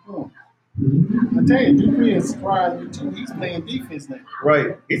extra point. I tell you, Dupree is surprised me too. He's playing defense now.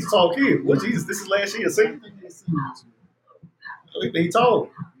 Right. He's a tall kid. What Jesus? This is last year, see? I think he's senior too. He tall.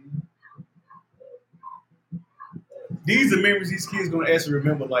 These are memories these kids gonna actually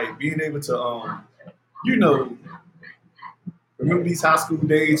remember, like being able to remember these high school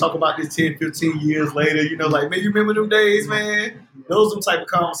days, talk about this 10, 15 years later, like, man, you remember them days, man? Those are the type of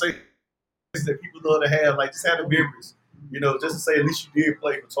conversations that people love to have, like just have the memories. Just to say at least you did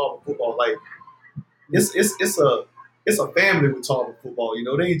play for Tarver football. Like it's a family with Tarver football.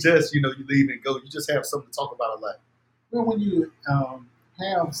 They ain't just you leave and go. You just have something to talk about a lot. Well, when you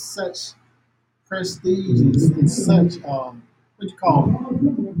have such prestige and such what you call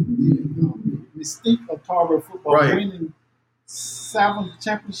the mystique of Tarver football, right. Winning 7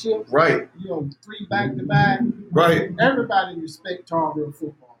 championships, right? 3 back-to-back, right? Everybody respect Tarver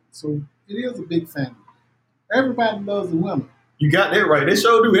football, so it is a big family. Everybody loves the women. You got that right. They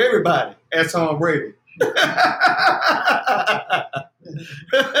sure do. Everybody. That's Tom Brady. And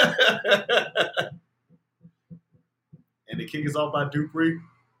the kick is off by Dupree.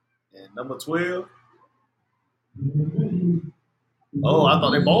 And number 12. Oh, I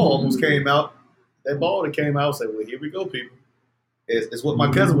thought that ball almost came out. That ball that came out, I said, well, here we go, people. It's what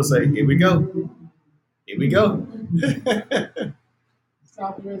my cousin would say. Here we go. Here we go.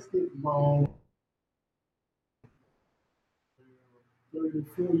 Southwest get the ball.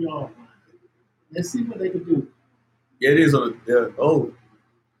 34 yard line. Let's see what they can do. Yeah, it is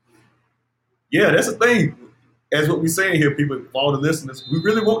yeah, that's the thing. As what we're saying here, people, all the listeners, we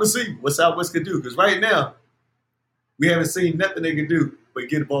really want to see what Southwest can do. Because right now, we haven't seen nothing they can do but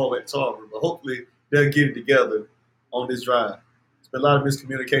get the ball at Tarver. But hopefully, they'll get it together on this drive. There's been a lot of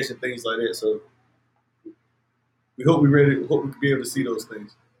miscommunication, things like that. So we hope we can be able to see those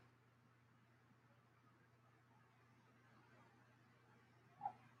things.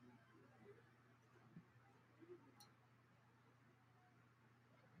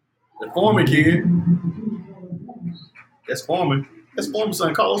 The Foreman kid. That's Foreman. That's Foreman's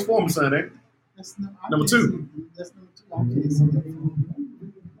son. Carlos Foreman's son, eh? That's number 2. That's number 2. I can't see that.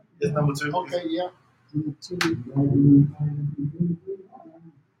 That's number 2. Okay, yeah. Number 2.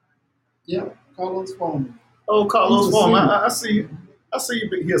 Yeah, Carlos Foreman. Oh, Carlos Foreman. I see you. I see you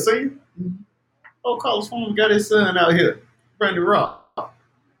here. See you? Mm-hmm. Oh, Carlos Foreman got his son out here. Brandon Rock.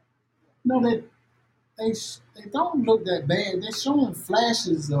 No, they don't look that bad. They're showing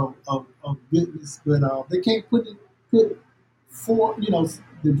flashes of goodness, but they can't put 4,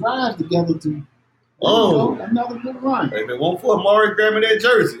 the drive together to another good run. If it won't for Amari grabbing that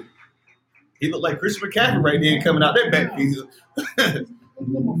jersey, he looked like Christian McCaffrey right there coming out that backfield.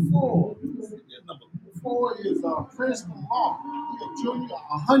 Number 4. Number 4 is Princeton Law. He's a junior,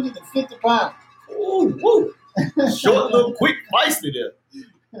 150 pounds. Ooh, woo. Short, little, quick, feisty there.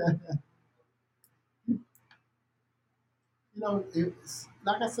 It's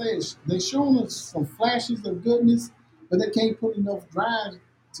like I said, they're showing us some flashes of goodness, but they can't put enough drives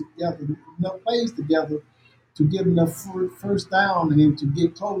together, enough plays together to get enough first down and to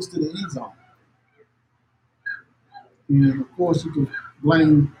get close to the end zone. And of course, you can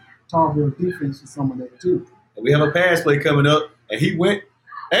blame Tarver defense for some of that too. And we have a pass play coming up, and he went,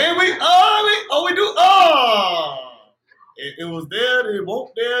 and we do. It was there, then it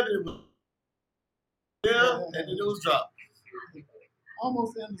won't there, then it was there, and then it was dropped.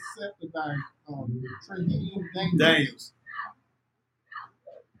 Almost intercepted by Traheen Daniels.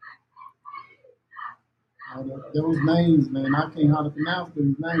 Those names, man, I can't hardly pronounce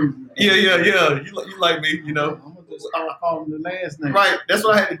those names. Yeah. You like me, I'm gonna just start calling the last name. Right, that's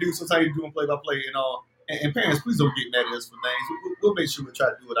what I had to do. Sometimes you doing play-by-play and all. And parents, please don't get mad at us for names. We'll make sure we try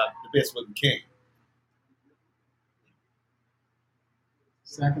to do it the best way we can.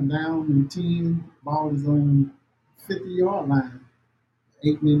 Second down and 10. Ball is on 50-yard line.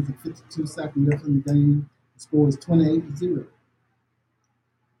 8 minutes and 52 seconds left in the game. The score is 28-0.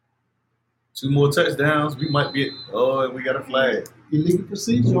 2 more touchdowns. We might be. And we got a flag. Illegal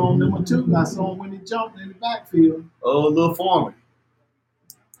procedure on number 2. I saw him when he jumped in the backfield. Oh, a little Foreman.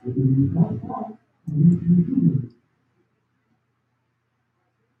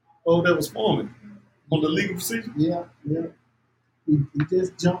 Oh, that was Foreman on the legal procedure? Yeah. He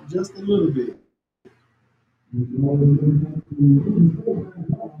just jumped just a little bit.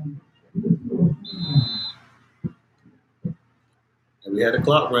 And we had the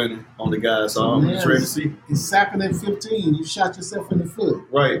clock running on the guy, so I'm just ready to see. It's 2nd and 15. You shot yourself in the foot.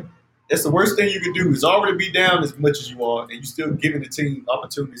 Right. That's the worst thing you can do is already be down as much as you are, and you're still giving the team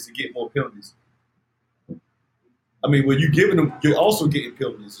opportunities to get more penalties. I mean, when you're giving them, you're also getting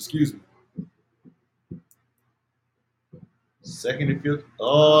penalties. Excuse me. 2nd and 15.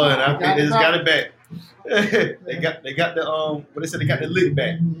 Oh, and I think they just got it back. they got the what they said, they got the lick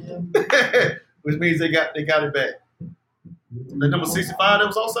back, which means they got it back. The number 65 that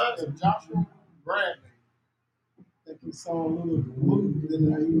was offside. Joshua Bradley. I think he saw a little move in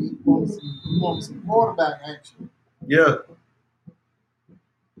there. He wanted some quarterback action. Yeah.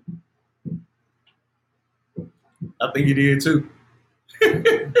 I think he did too.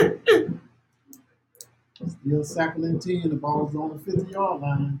 Still 2nd and 10. The ball's on the 50-yard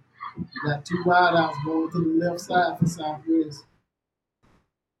line. You got 2 wideouts going to the left side for Southwest.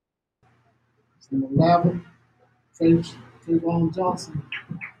 It's number 11, Trayvon Johnson.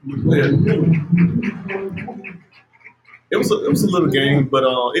 Yeah. It was a little game, but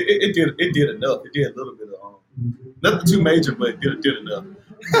it did enough. It did a little bit of nothing too major, but it did enough.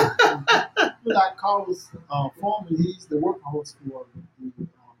 Like Carlos Foreman, he's the workhorse for the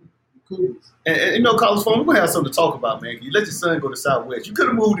Cougars. And you know, Carlos Foreman, we're gonna have something to talk about, man. You let your son go to Southwest. You could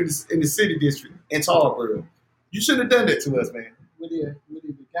have moved in the city district in Tarboro. You shouldn't have done that to us, man. Would he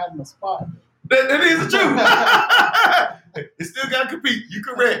got him a spot? That is the truth. It still got to compete. You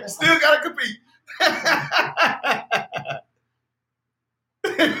correct. Still got to compete.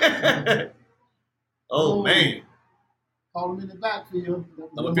 Oh, man. Call him in the backfield.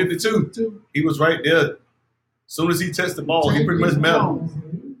 Number 52. He was right there. As soon as he touched the ball, he pretty much met him.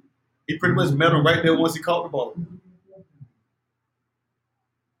 He pretty much met him right there once he caught the ball.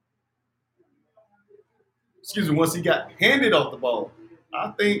 Excuse me, once he got handed off the ball.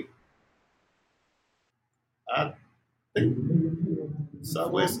 I think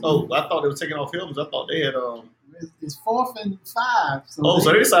Southwest. Oh, I thought they were taking off helmets. I thought they had. It's 4th and 5. So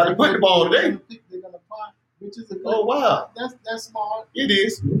they decided to punt the ball today. They're gonna punt, which is a good. Oh wow, that's smart. It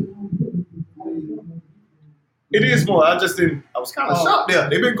is. It is smart. I was kind of shocked there.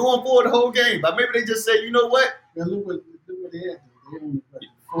 They've been going for it the whole game, but maybe they just said, you know what? Now look what they had. They only put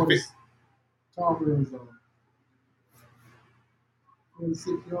Tarver is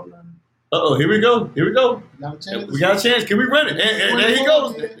 46-yard line. Here we go. We got a chance. Can we run it? And there he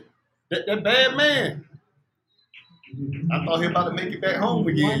goes. That bad man. I thought he was about to make it back home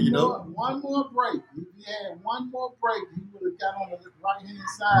again, One more break. If he had one more break, he would have got on the right-hand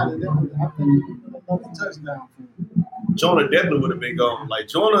side, and I think he would have another touchdown for him. Jonah definitely would have been gone. Like,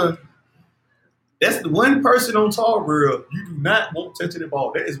 Jonah, that's the one person on Tarboro you do not want touching the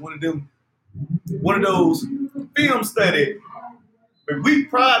ball. That is one of those film studies. A week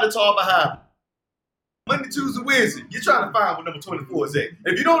prior to Tarboro High, Monday, Tuesday, Wednesday, you're trying to find what number 24 is at.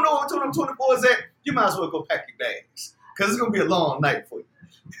 If you don't know what number 24 is at, you might as well go pack your bags because it's going to be a long night for you.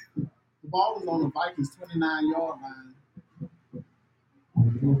 The ball is on the Vikings' 29-yard line.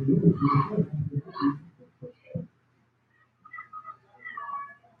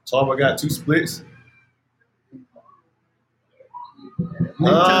 Tarboro got 2 splits.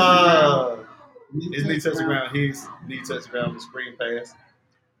 His knee touched the ground. His knee touched the ground. The screen pass.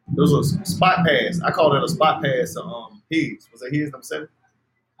 It was a spot pass. I called it a spot pass to Higgs. Was that Higgs, number 7?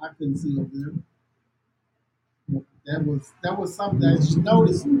 I couldn't see over there. That was something that you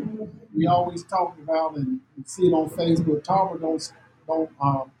noticed. We always talk about and see it on Facebook. Tarboro don't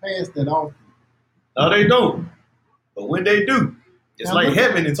pass that often. No, they don't. But when they do, it's now like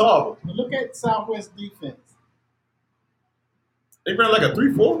heaven in Tarboro. Look at Southwest defense. They ran like a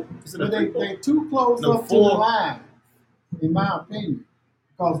 3-4. They're too close up to the line, in my opinion.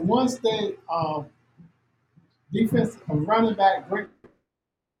 Because once they defense running back break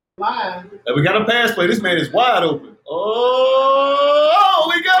line. And we got a pass play. This man is wide open.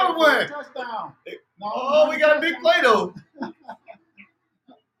 Oh, we got one. Touchdown. We got a big play though.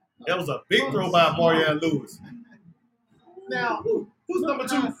 That was a big throw by Marion Lewis. Now, who's number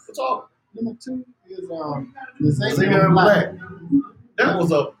 2? What's all? Number 2 is Xavier Black. That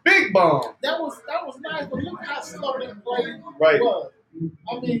was a big bomb. That was nice, but look how slow that play Right. was.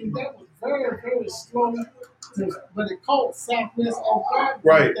 I mean, that was very, very slow, but it caught Southwest off guard.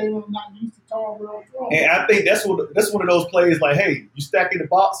 Right. They were not used to Tarboro throwing. And I think that's one of those plays like, hey, you stack in the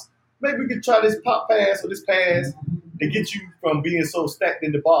box, maybe we could try this pop pass or this pass to get you from being so stacked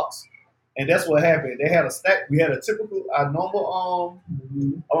in the box. And that's what happened. They had a stack. We had a typical, our normal,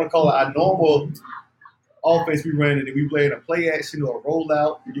 I want to call it our normal offense we ran, and we played a play action or a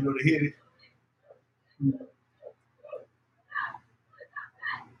rollout, to hit it.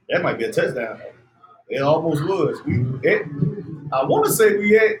 That might be a touchdown. It almost was. I want to say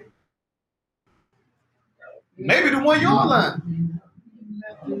we had maybe the 1 yard line.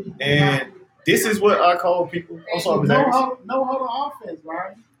 And this is what I call people. I'm sorry, no huddle offense,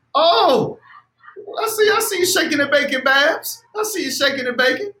 right? Oh, I see you shaking the bacon, Babs. I see you shaking the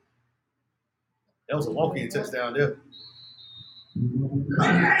bacon. That was a walk-in touchdown there.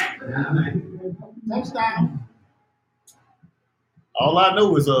 Touchdown. All I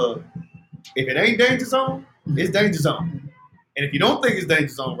know is if it ain't danger zone, it's danger zone. And if you don't think it's danger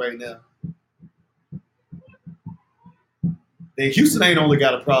zone right now, then Houston ain't only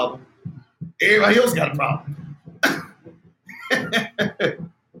got a problem. Everybody else got a problem.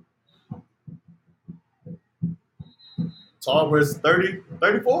 Tarboro's 30,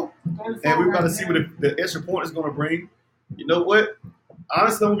 34? And we're about to see what the extra point is going to bring. You know what?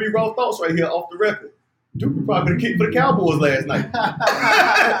 Honestly, I'm going to be raw thoughts right here off the record. Duke probably could kick for the Cowboys last night.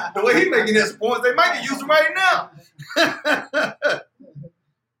 The way he's making extra points, they might get used right now.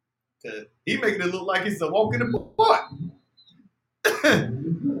 He making it look like it's a walk in the park.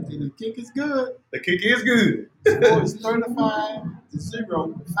 And the kick is good. The kick is good. Score is 35-0.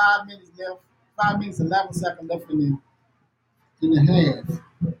 5 minutes left. 5 minutes and 11 seconds left in the half.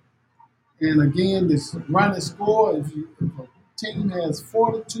 And again, this running score, if a team has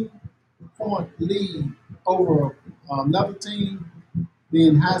 42-point lead over another team,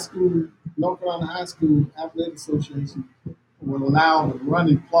 then North Carolina High School Athletic Association will allow the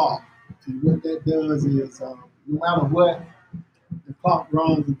running clock. And what that does is, no matter what, the clock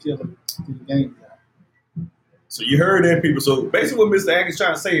runs until the game's out. So you heard that, people. So basically what Mr. Atkins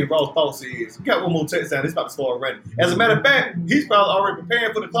trying to say in raw thoughts is, we got one more touchdown. It's about to start running. As a matter of fact, he's probably already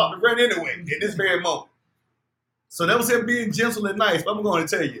preparing for the clock to run anyway in this very moment. So that was him being gentle and nice. But I'm going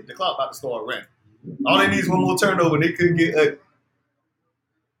to tell you, the clock about to start running. All they need is one more turnover, and they could get ugly.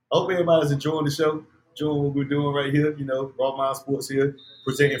 I hope everybody's enjoying the show, enjoying what we're doing right here. Raw Mind Sports here,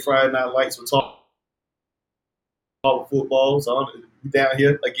 presenting Friday Night Lights with talk football. So I'm down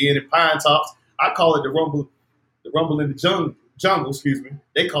here again in Pine Tops. I call it the Rumble in the jungle, excuse me.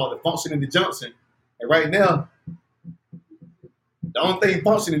 They call it function in the Junction. And right now, the only thing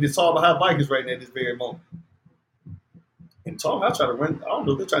functioning is Tarboro High Vikings right now at this very moment. And Tarboro, I try to run. I don't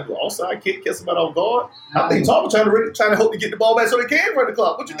know if they're trying to do an offside kick, catch somebody off guard. I think Tarboro trying to hope to get the ball back so they can run the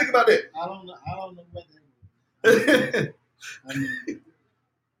clock. What you think about that? I don't know what that is.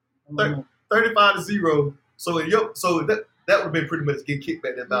 35-0. So that would have been pretty much getting kicked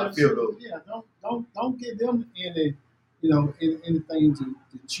back there by the field goal. Yeah, don't give them anything to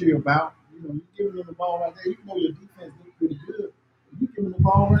cheer about. You giving them the ball right there. Your defense look pretty good. You give them the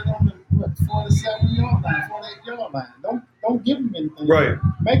ball right on the 47-yard line, 48-yard line. Don't give them anything. Right.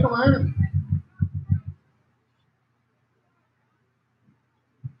 Make them earn it.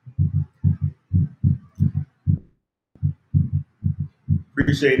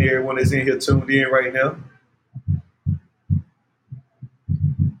 Appreciate everyone that's in here tuned in right now.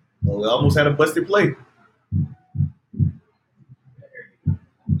 We almost had a busted play.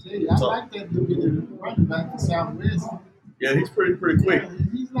 I like that dude running back to Southwest. Yeah, he's pretty quick. Yeah,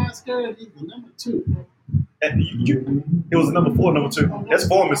 he's not scared either. Number 2. It was number 4, number 2. That's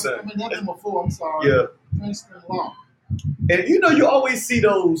Foreman, son. I mean, that's number 4. I'm sorry. Yeah. Princeton Law. And you always see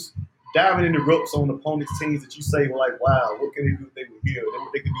those diving in the ropes on opponents' teams that you say, well, like, wow, what can they do if they were here?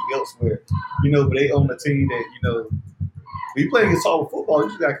 They could be elsewhere. But they own a team that, when you play against Tarboro football, you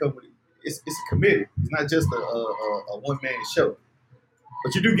just got to come with it. It's a committee. It's not just a one-man show.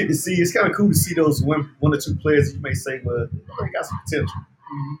 But you do get to see, it's kind of cool to see those one or two players that you may say, well, they got some potential.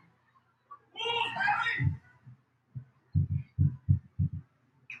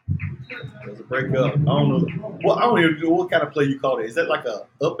 There's a break up. I don't know. Well, I don't even know what kind of play you call it. Is that like a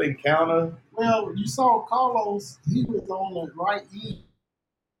up and counter? Well, you saw Carlos, he was on the right end.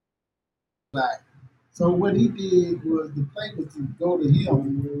 So what he did was the play was to go to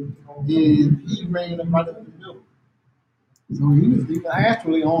him, and he ran him right up the middle. So he was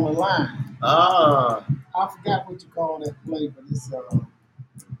actually on the line. Ah. I forgot what you call that play, but it's I don't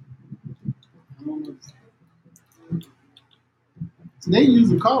know. They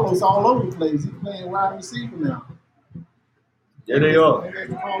using Carlos all over the place. He's playing wide receiver now. Yeah, they are. There's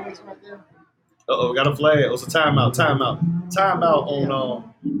the Carlos right there. We got a flag. It was a timeout. Timeout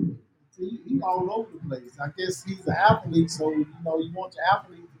on. He's all over the place. I guess he's an athlete, so you want your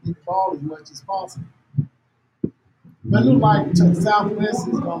athlete to get the ball as much as possible. But it looks like Southwest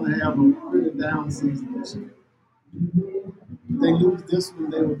is going to have a pretty down season this year. If they lose this one,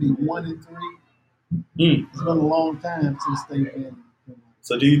 they will be 1-3. It's been a long time since they've been.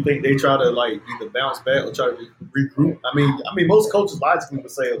 So do you think they try to either bounce back or try to regroup? I mean, most coaches logically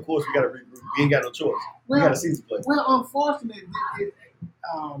would say, of course, we got to regroup. We ain't got no choice. We got a season to play. Well, unfortunately,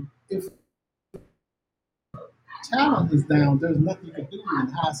 if talent is down, there's nothing you can do in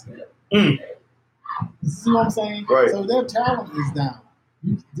high school. You see what I'm saying? Right. So their talent is down.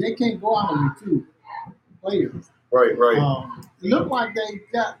 They can't go out and recruit players. Right. Look like they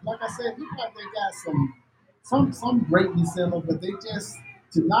got, like I said, some greatness in them, but they just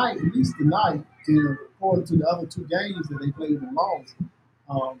tonight, at least tonight, according to the other two games that they played and lost,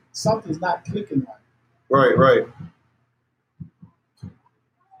 something's not clicking right. Right.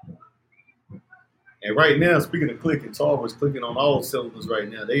 And right now, speaking of clicking, Tarver's clicking on all cylinders right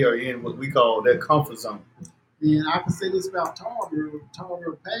now. They are in what we call their comfort zone. And I can say this about Tarver.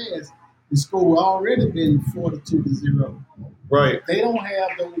 Tarver Pass, the score already been 42-0. Right. They don't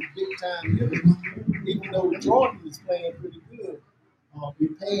have those big time hitters. Even though Jordan is playing pretty good.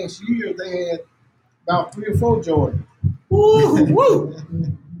 In past years, they had about 3 or 4 Jordans. Woo!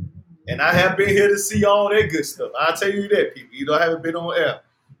 And I have been here to see all that good stuff. I'll tell you that, people. You don't haven't been on air.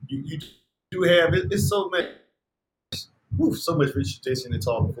 You do have it. It's so much. So much rich tradition in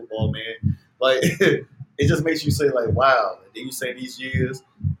talking football, man. It just makes you say, wow. And then you say these years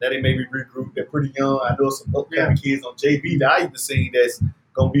that they made me regroup. They're pretty young. I know some upcoming kids on JV that I even seen that's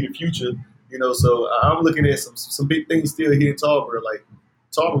gonna be the future. So I'm looking at some big things still here in Tarver.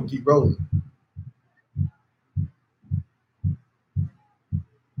 Tarver can keep rolling.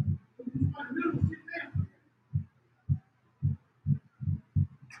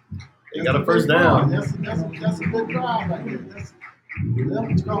 They got a first down. That's a good drive right there. That's what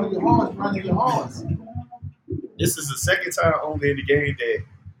you call your horse running your horse. This is the second time only in the game that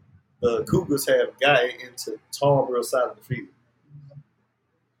the Cougars have gotten into Tarboro side of the field.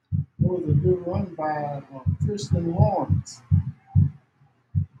 It was a good run by Christian Lawrence.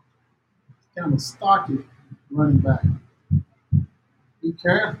 Kind of stocky running back. He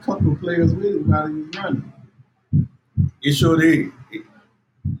carried a couple of players with him while he was running. He sure did.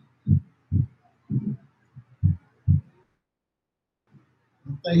 I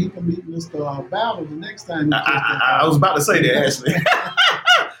think he can beat Mr. Battle the next time. I was about to say that, actually.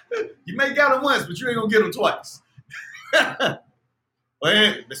 You may got him once, but you ain't going to get him twice.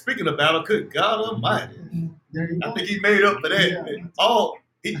 Well, speaking of Battle, good God Almighty. I think he made up for that.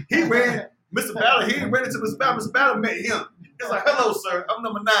 Yeah. He ran, Mr. Battle, he ran into Mr. Battle. Mr. Battle met him. He's like, hello, sir. I'm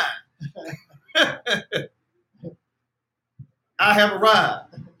number 9. I have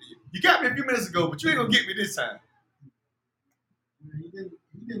arrived. You got me a few minutes ago, but you ain't going to get me this time.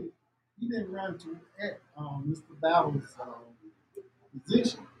 He didn't run to Mr. Battle's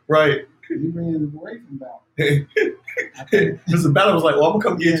position. Right. He ran away from Battle. Mr. Battle was like, well, I'm going to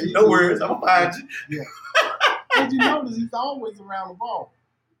come get you. No worries. I'm going to find you. Yeah. Did you notice he's always around the ball?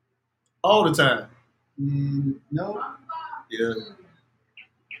 All the time. No. Yeah.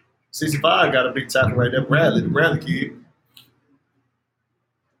 65 got a big tackle right there. The Bradley kid.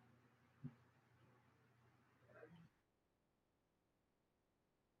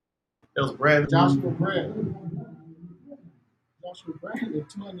 That was Bradley. Joshua Bradley,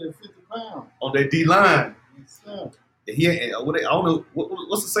 250 pounds. On that D line. Yes, sir. I don't know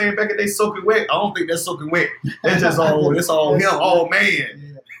what's the saying back in the day, soaking wet. I don't think that's soaking wet. That's just all. That's all him, all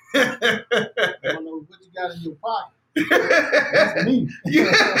man. Yeah. I don't know what you got in your pocket. That's me.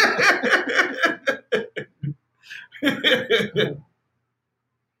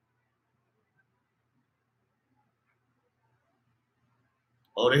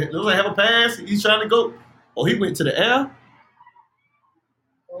 They doesn't have a pass. He's trying to go. He went to the air.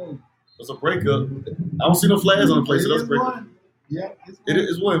 It's a breakup. I don't see no flags on the play, so that's a breakup. Yeah, it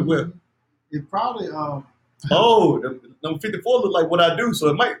is one. Where? It probably. Number 54 look like what I do, so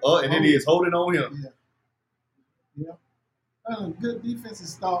it might. It is holding on him. Yeah. Good defensive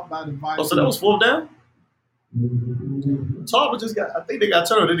start by the Vikings. So that was 4th down. Tarver just got. I think they got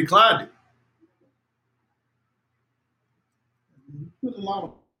turned. They declined it. Put a lot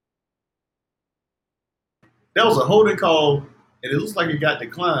of. That was a holding call, and it looks like it got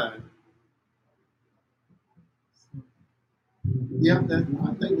declined. Yeah, I think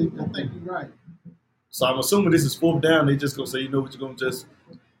you're right. So I'm assuming this is 4th down. They just gonna say, you know what, you're gonna just.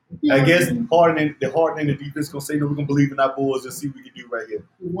 Yeah, I guess hardening the defense gonna say, no, we're gonna believe in our boys and see what we can do right here.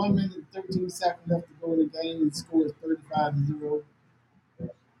 1 minute, 13 seconds left to go in the game, and the score is 35-0. The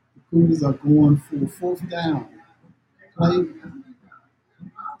Cougars are going for 4th down.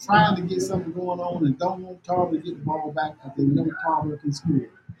 Trying to get something going on and don't want Tarver to get the ball back because they know Tarver can score.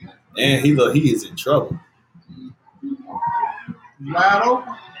 And he is in trouble. Wide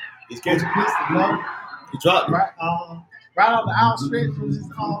open. He's catching. He dropped it. Right out the outstretch was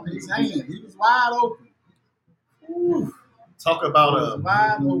his hand. He was wide open. Ooh. Talk about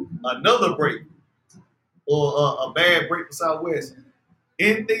another break or a bad break for Southwest.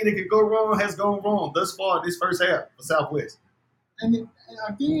 Anything that could go wrong has gone wrong thus far in this first half for Southwest. And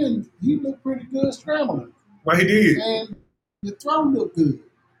again, he looked pretty good scrambling. Right, he did. And the throw looked good.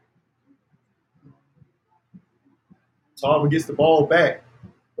 Tarver gets the ball back,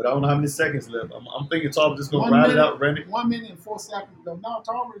 but I don't know how many seconds left. I'm thinking Tarver just going to ride it out, Randy. 1 minute and 4 seconds ago. Now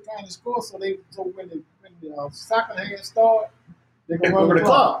Tarver is trying to score, so when the second half start, they're going to run the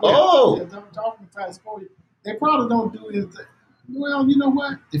clock. Yeah. Oh! Tarver trying to score. They probably don't do it. Well, you know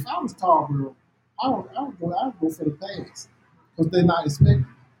what? If I was Tarver, I would go for the pass because they're not expecting.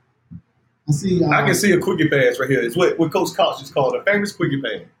 I can see a quickie pass right here. It's what Coach Cox just called a famous quickie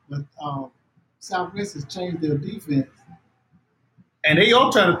pass. But Southwest has changed their defense. And they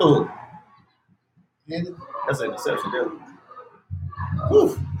all trying to throw it. And that's an interception there.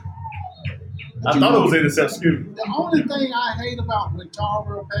 Whew. I thought it was an interception. The only thing I hate about when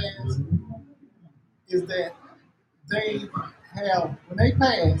Tarver pass is that they have, when they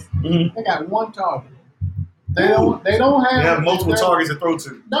pass, they got one target. They don't have. They have multiple targets to throw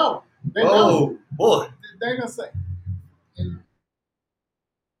to. No. They don't. Boy. They're going to say, I'm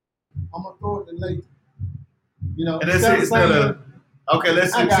going to throw it to Lathan. You know, and instead of, okay,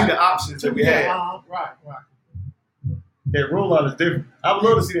 let's see the options that we had. Right. That rollout is different. I would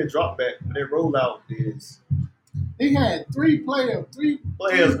love to see that drop back, but that rollout is. He had three players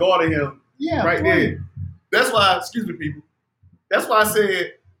guarding him right there. That's why, excuse me, people. That's why I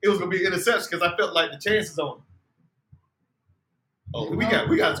said it was going to be an interception because I felt like the chances on it. Oh, we might get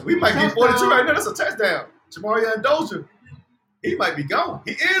 42 right now. That's a touchdown. Jamaria Ndoja, he might be gone.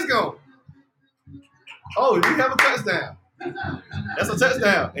 He is gone. Oh, we have a touchdown. That's a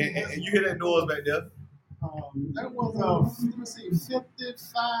touchdown. And you hear that noise back there. That was a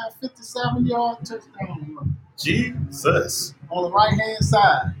 57-yard touchdown run. Jesus. On the right-hand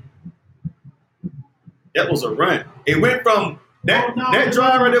side. That was a run. It went from that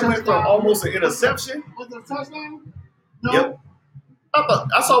drive right there went from almost an interception. Was it a touchdown? No. Yep.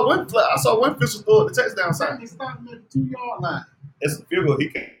 I saw one official throw at the touchdown sign. He stopped at the 2-yard line. It's a field goal. He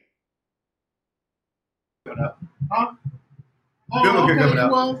can't. Huh?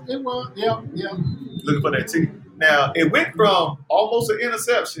 It was. Yep. Looking for that T. Now, it went from almost an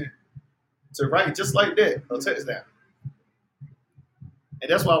interception to right just like that, a touchdown. And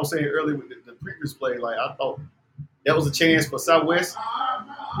that's why I was saying earlier with the previous play, like I thought that was a chance for Southwest.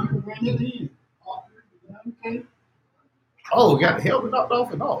 Ran it in. Okay. Oh, got the helmet knocked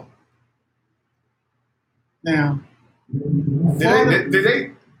off and all. Now, did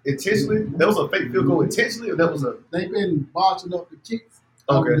they intentionally? That was a fake field goal intentionally, or that was a? They've been botching up the kicks.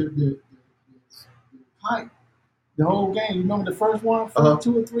 Okay. The height. The whole game. You remember the first one,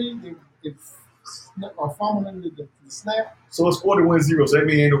 2 or 3? They are fumbling the snap. So it's 41-0. So that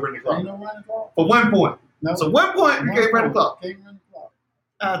means ain't no running clock. Ain't no running clock. For 1 point. No. So 1 point, you can't run the clock. Can't run the clock.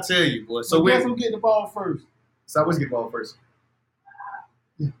 I'll tell you, boy. So guess who get the ball first? Southwest get the ball first.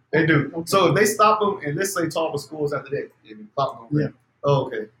 Yeah. They do. Okay. So if they stop them, and let's say Tarver scores after that, and the clock gonna run. Oh,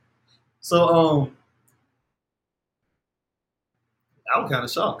 okay. So I was kind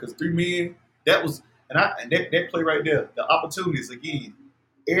of shocked because 3 men. That was that play right there. The opportunities again.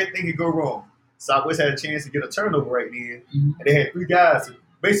 Everything could go wrong. Southwest had a chance to get a turnover right then, and they had 3 guys to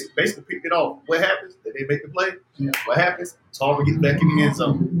basically pick it off. What happens? Did they make the play? Yeah. What happens? Tarver gets back in the end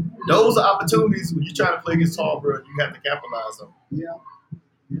zone. Those are opportunities when you're trying to play against Tarver, you have to capitalize on. Yeah.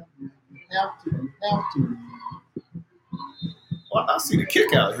 You have to. Well, I see the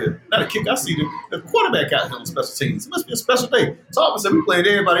kick out here. Not a kick. I see the quarterback out here on special teams. It must be a special day. Tarver said we playing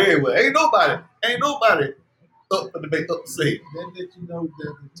everybody everywhere. Ain't nobody up for debate, up to say. That let you know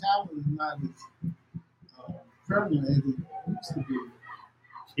that the talent is not as prevalent as it used to be.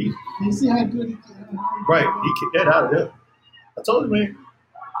 You see how good he can. Right, he kicked that out of there. I told you, man.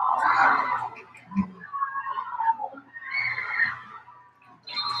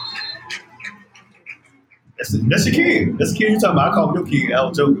 That's your kid. That's the kid you talking about. I call him your kid. I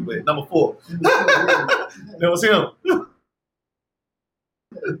was joking, but number 4. That was him.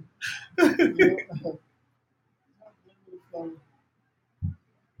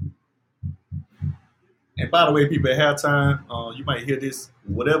 And by the way, people, at halftime, you might hear this,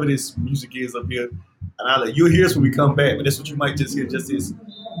 whatever this music is up here, and you'll hear this when we come back, but that's what you might just hear, just this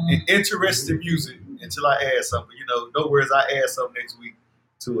interesting music until I add something. You know, no worries, I add something next week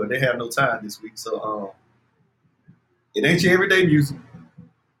to it. They have no time this week, so it ain't your everyday music.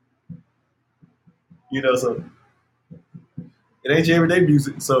 You know, so it ain't your everyday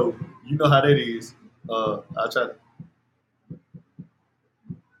music, so you know how that is. I'll try to.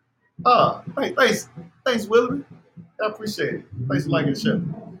 Thanks, Willoughby. I appreciate it. Thanks for liking the show.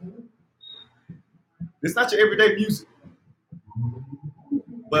 It's not your everyday music,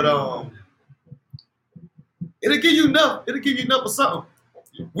 but it'll give you enough. It'll give you enough of something.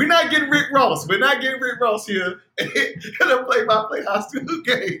 We're not getting Rick Ross. We're not getting Rick Ross here in a play-by-play high school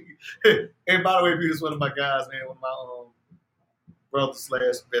game. And by the way, Peter's one of my guys, man, one of my brothers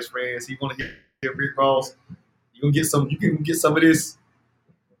 / best friends. He want to hear Rick Ross. You can get some of this.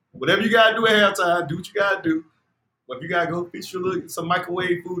 Whatever you gotta do at halftime, do what you gotta do. But if you gotta go fix some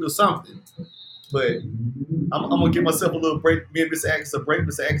microwave food or something. But I'm gonna give myself a little break. Me and Mr. Atkins a break.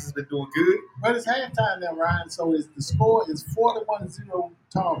 Mr. Atkins has been doing good. But it's halftime now, Ryan. So the score is 41-0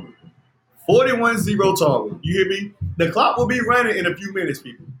 Tarver. 41-0 Tarver. You hear me? The clock will be running in a few minutes,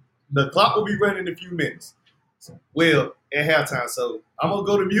 people. The clock will be running in a few minutes. Well, at halftime. So I'm gonna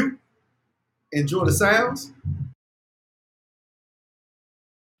go to mute. Enjoy the sounds.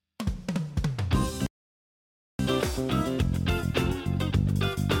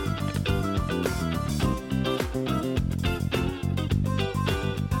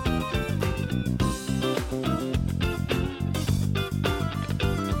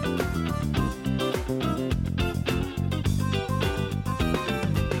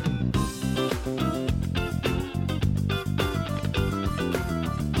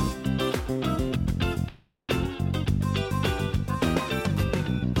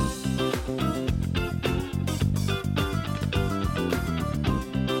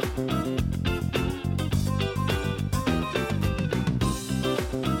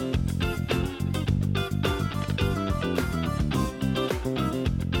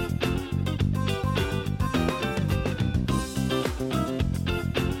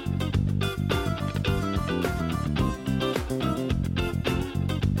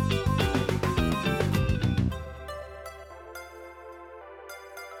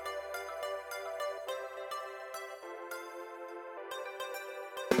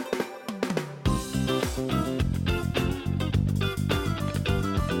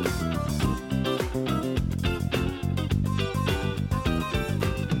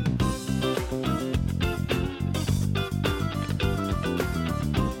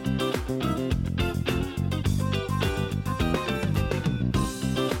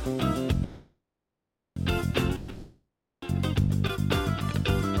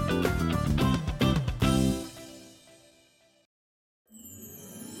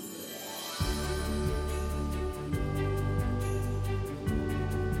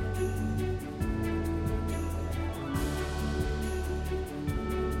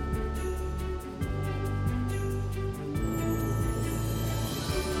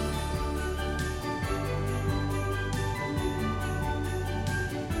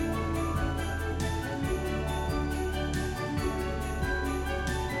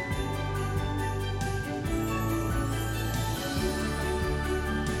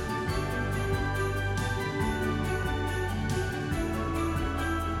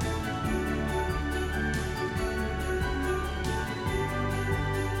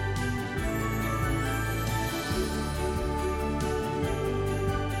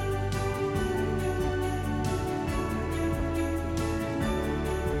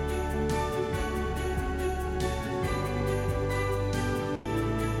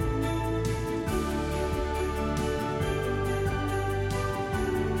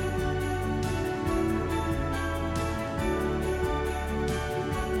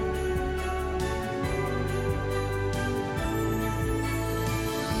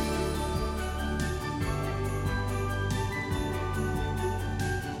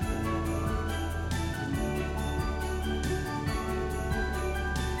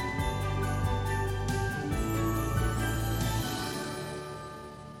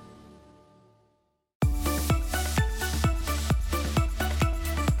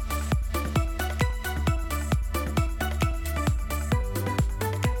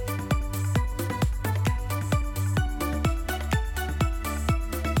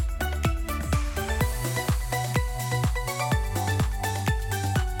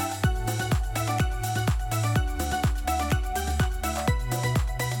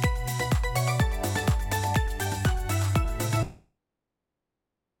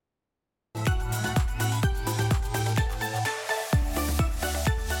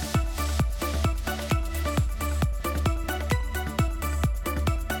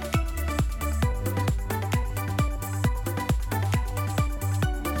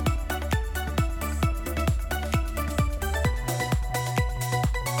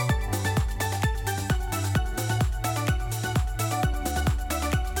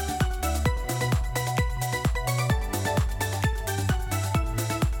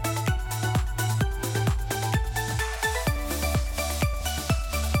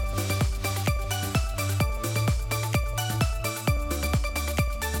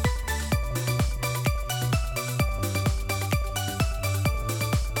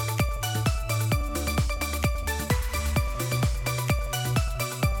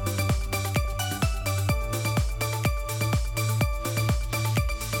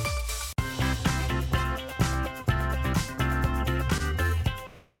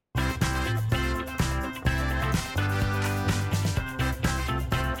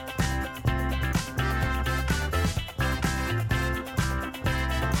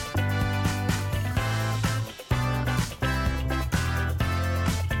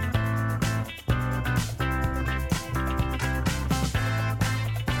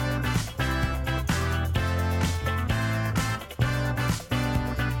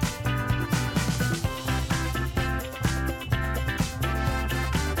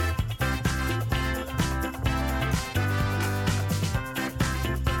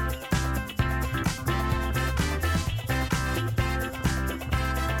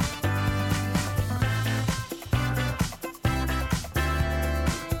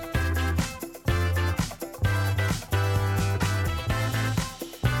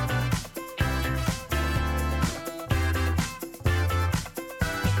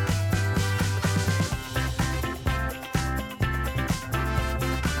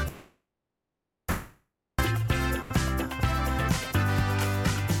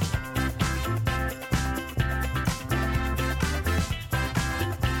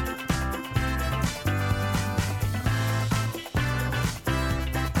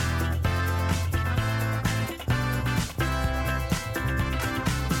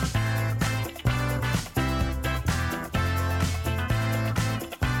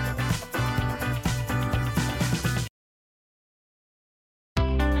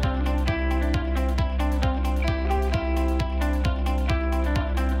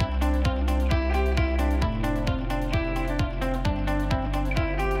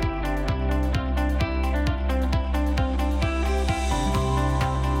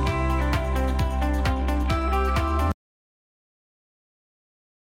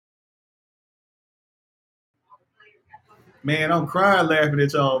 Man, I'm crying laughing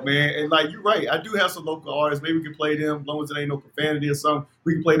at y'all, man. And like, you're right. I do have some local artists. Maybe we can play them, as long as it ain't no profanity or something.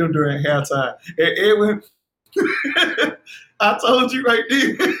 We can play them during halftime. And Edwin, I told you right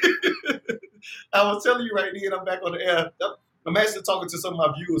there. I was telling you right there, and I'm back on the air. I'm actually talking to some of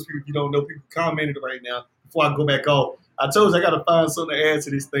my viewers, people you don't know, people commented right now before I go back off. I told you I got to find something to add to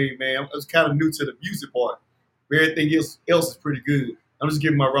this thing, man. I was kind of new to the music part. Everything else is pretty good. I'm just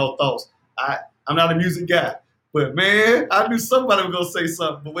giving my raw thoughts. I'm not a music guy. But, man, I knew somebody was going to say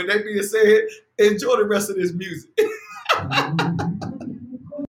something. But when that being said, enjoy the rest of this music.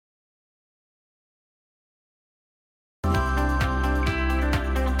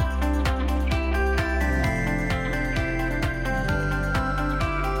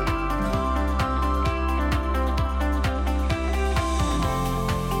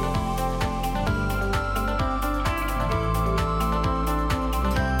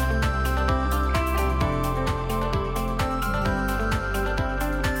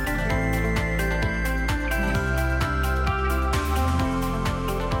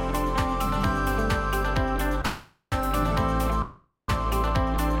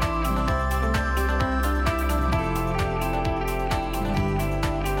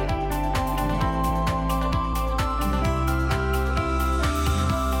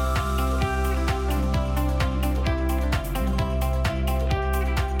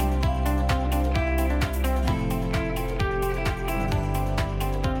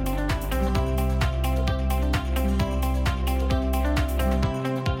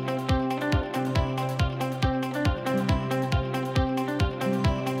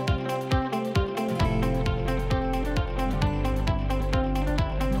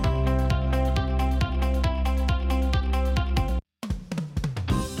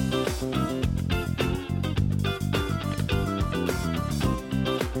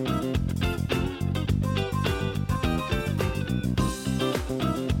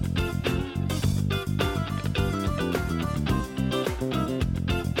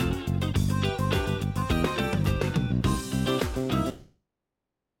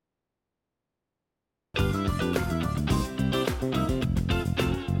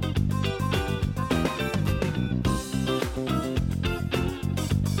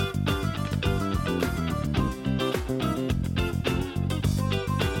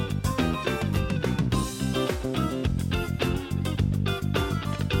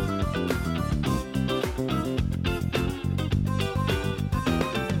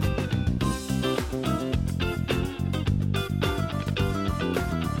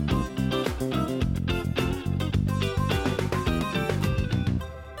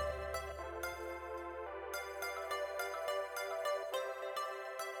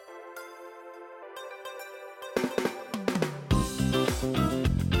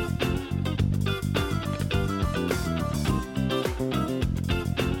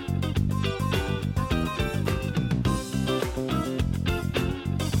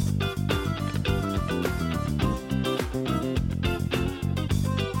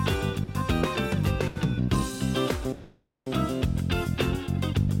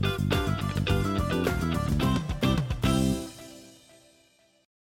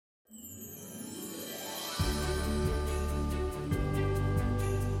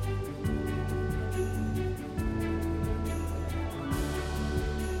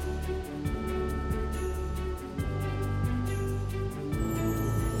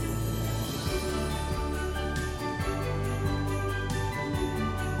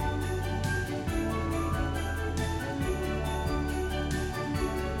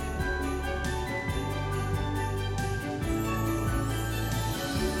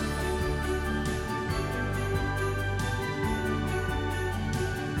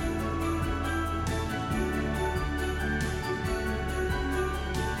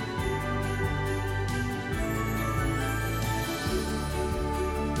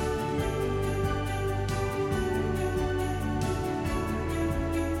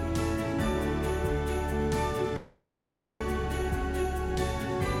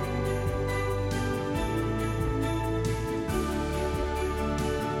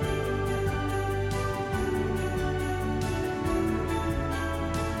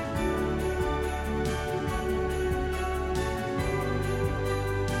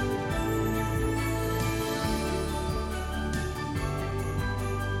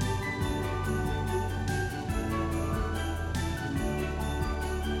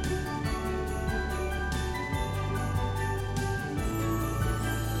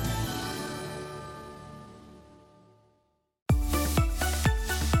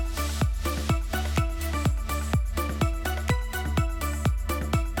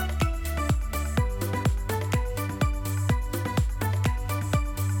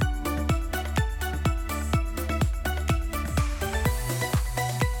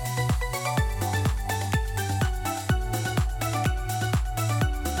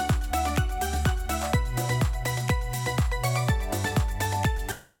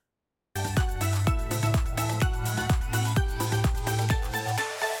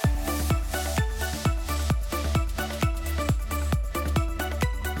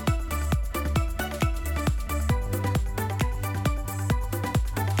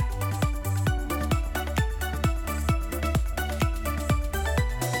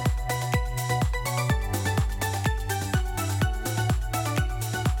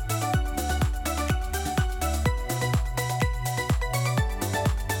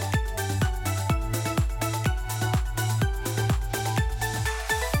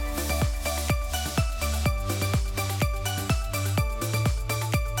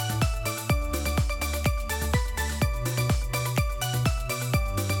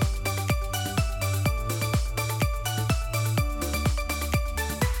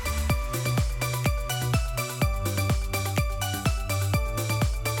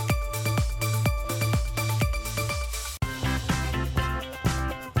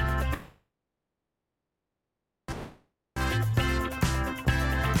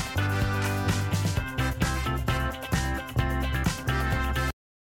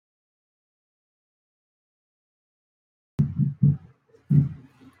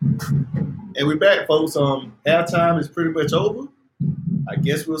 And we're back, folks. Halftime is pretty much over. I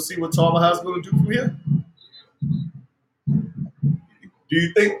guess we'll see what Tarver High is going to do from here. Do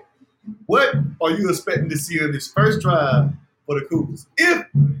you think, what are you expecting to see on this first drive for the Cougars if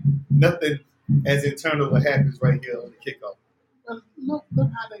nothing as internal happens right here on the kickoff? Well, look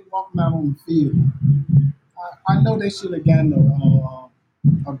how they walking out on the field. I know they should have gotten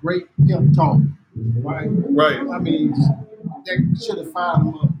a great pep talk, right? Right. I mean, they should have fired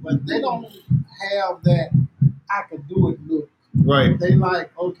them up, but they don't have that I could do it look. Right. They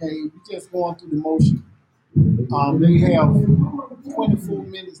like, okay, we just going through the motion. They have 24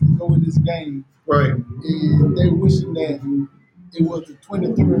 minutes to go in this game. Right. And they're wishing that it was the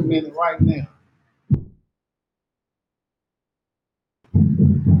 23rd minute right now.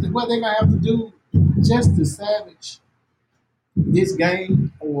 What they're going to have to do just to salvage this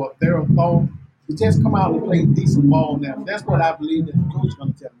game or their thought is just come out and play decent ball now. That's what I believe that the coach is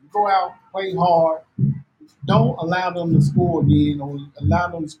going to tell them. Go out, play hard. Don't allow them to score again or allow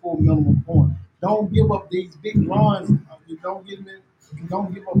them to score minimum point. Don't give up these big runs. Don't give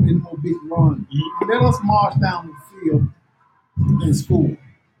up any more big runs. Let us march down the field and score.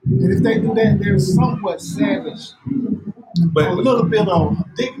 And if they do that, they're somewhat savage. But a little bit of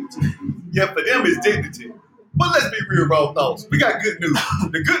dignity. Yeah, for them it's dignity. But let's be real, raw thoughts. We got good news.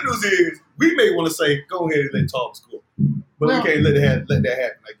 The good news is we may want to say, go ahead and let Tarver score. But we can't let that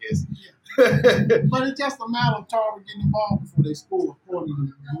happen, I guess. Yeah. But it's just a matter of Tarver getting the ball before they score, according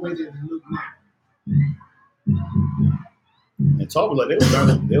to the way they look now. And Tarver, like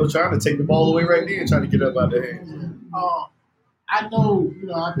they were trying to take the ball away right there and trying to get it up out their hands. I know,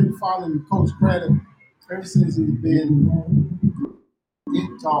 I've been following Coach Craddock ever since he's been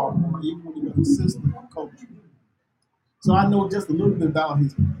in Tarver, even when he was assistant coach. So I know just a little bit about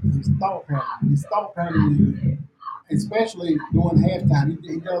his thought pattern. His thought pattern is, especially during halftime,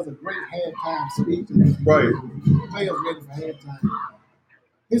 he does a great halftime speech. Right. Players ready for halftime.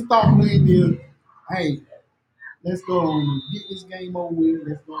 His thought plan is, hey, let's go and get this game over with.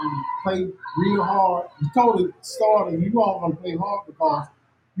 Let's go and play real hard. He told the starter, you all going to play hard because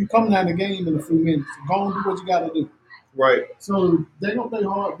you're coming out of the game in a few minutes. So go and do what you got to do. Right. So they're going to play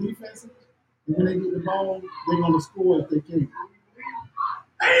hard defensive. And when they get the ball, they're going to score if they can.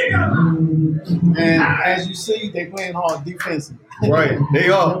 And as you see, they're playing hard defensively. Right. They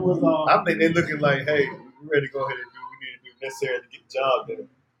are. I think they're looking like, hey, we're ready to go ahead and do what we need to do necessary to get the job done.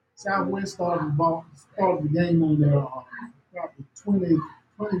 Southwest started the game on their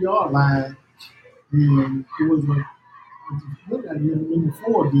 20-yard line, and it was number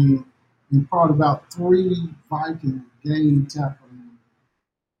 4 again, and part about 3 Viking game tackling.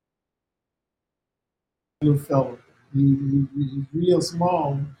 Little fella, he's real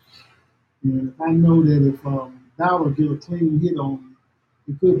small, and I know that if Dowell get a clean hit on him,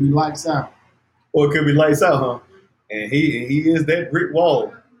 it could be lights out. Or it could be lights out, huh? And he is that brick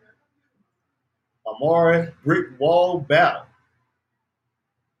wall. Amari brick wall battle.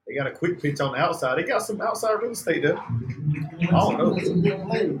 They got a quick pitch on the outside. They got some outside real estate there. I don't know.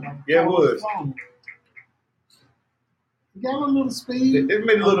 Yeah, it was. They got a little speed. They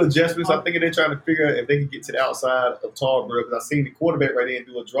made a little adjustments. I think they're trying to figure out if they can get to the outside of Tarboro. Because I seen the quarterback right there and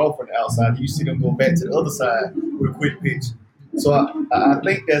do a draw from the outside. You see them go back to the other side with a quick pitch. So I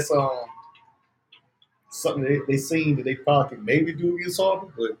think that's something they seen that they probably can maybe do against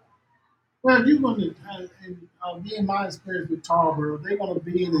Tarboro, but. Well, you're going to, and me and my experience with Tarboro, they're going to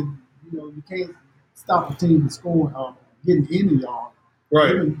be in, and you can't stop a team from scoring, getting any yard.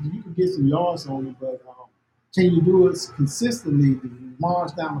 Right. You can get some yards on it, but can you do it consistently to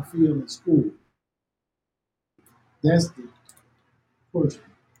march down the field and score? That's the question.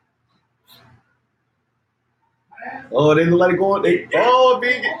 Oh, they look like they're going. Big.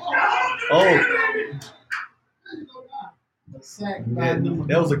 Sack that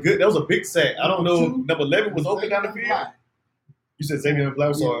was a big sack. I don't know. Number 11 was open down the field. You said Xavier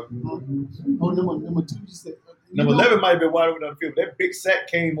Black. Sorry. Number 2. You said number 11 might have been wide open down the field. That big sack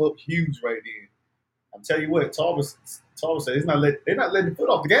came up huge right there. I'm telling you what, Tarver said they're not letting the foot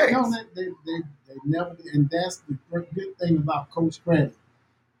off the gas. No, they never did, and that's the good thing about Coach Craddock.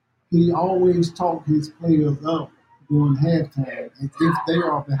 He always talked his players up during halftime as if they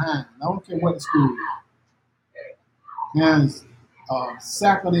are behind. I don't care what the score is. And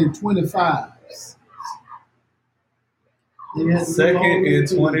second and 25. Second and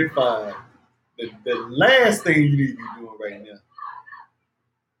 25. The last thing you need to be doing right now.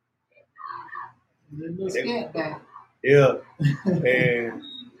 Yeah. And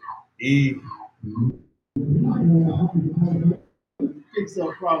he picks up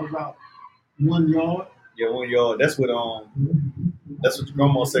probably about 1 yard. Yeah, 1 yard. That's what That's what your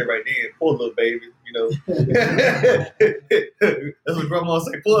grandma say right then. Poor little baby, you know. That's what grandma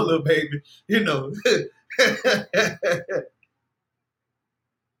say. Poor little baby, you know.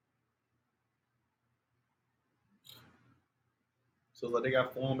 So like they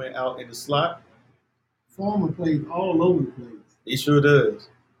got Foreman out in the slot. Foreman plays all over the place. He sure does.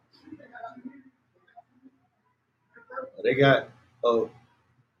 They got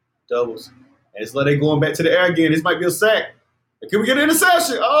doubles. And it's like they going back to the air again. This might be a sack. Can we get an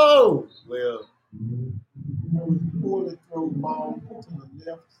interception? Oh, well. Before they throw the ball to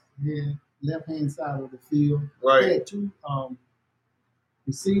the left hand side of the field. Right. They had two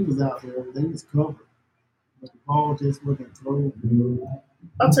receivers out there. They was covered. But the ball just wasn't thrown.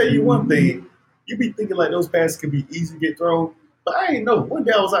 I'll tell you one thing. You be thinking like those passes can be easy to get thrown. But I ain't know. One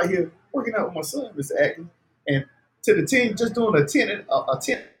day I was out here working out with my son, Mr. Atkins, and to the team just doing a 10 and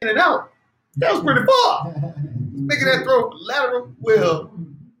out. That was pretty far. Making that throw lateral. Well,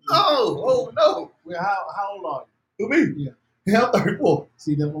 oh no. Well, how old are you? Who, me? Yeah. I'm 34.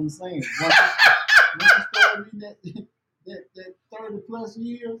 See, that's what I'm saying. Once you start reading that 30 plus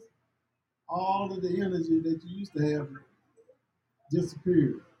years, all of the energy that you used to have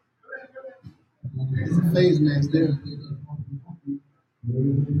disappeared. It's a phase match there. I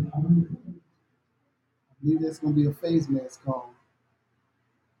believe that's going to be a phase match call.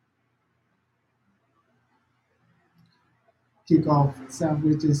 Kickoff.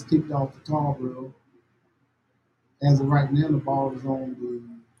 Southwest just kicked off the Tarboro. As of right now, the ball is on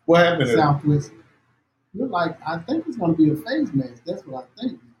the Southwest. Look like I think it's going to be a phase match. That's what I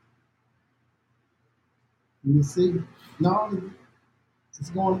think. Let me see. No, it's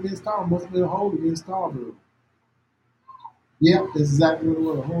going against Tarboro. Must be a hold against Tarboro. Yep, that's exactly what it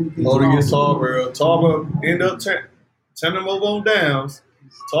was. Hold against Tarboro. Tarboro end up turning them over on downs.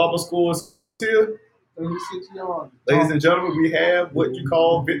 Tarboro scores still 36 yards. Ladies and gentlemen, we have what you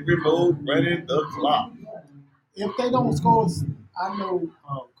call victory mode running the clock. If they don't score, I know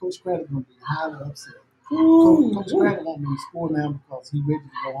Coach Craddock going to be highly upset. Coach Craddock won't be score now because he's ready to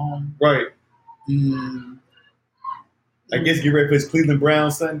go home. Right. And I guess get ready for his Cleveland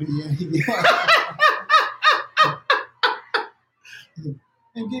Browns Sunday. Yeah.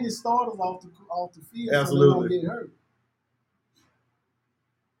 And get his starters off the field. Absolutely. So they don't get hurt.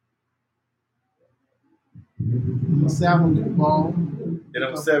 Number 7 with the ball. Yeah,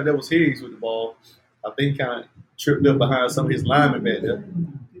 number 7, that was Higgs with the ball. I think kind of tripped up behind some of his linemen back there.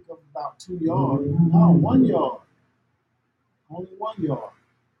 Pick up about 2 yards. No, 1 yard. Only 1 yard.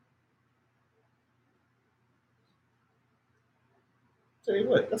 Tell you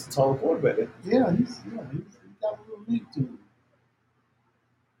what, that's a tall quarterback there. Yeah, he's got a little leap to him.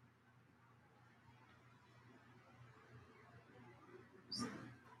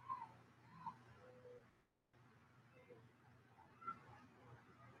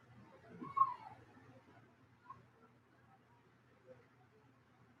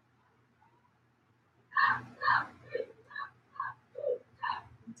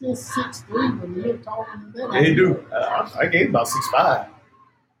 Just 6'3", but he look taller than that. Yeah, he do. I gave him about 6'5".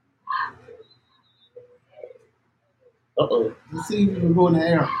 Uh-oh. Let's see if he can go in the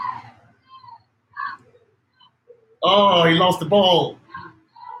air. Oh, he lost the ball.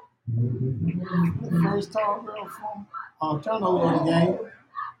 The first Tarboro from turnover of the game.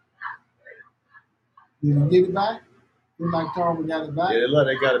 Did he get it back? Looked like Tarboro got it back. Yeah,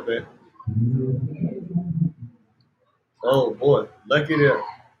 they got it back. Oh, boy. Lucky there.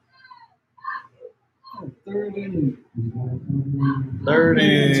 Third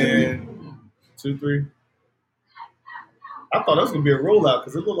and 2, 3. I thought that was going to be a rollout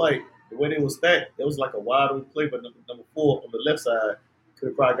because it looked like the way they were stacked, there was like a wide open play, but number 4 on the left side could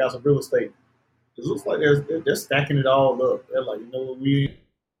have probably got some real estate. It looks like they're stacking it all up. They're like, you know what we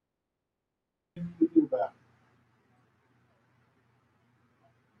do about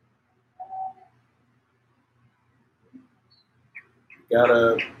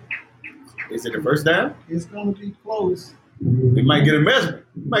it. Is it the first down? It's going to be close. We might get a measurement.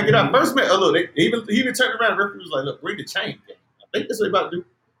 We might get our first measurement. Oh, look, he even turned around. The referee was like, look, bring the chain game. I think that's what they're about to do.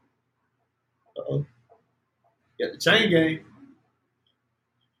 Uh-oh. Got the chain game.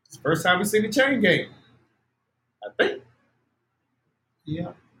 It's the first time we've seen the chain game. I think. Yeah.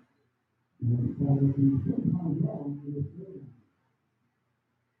 I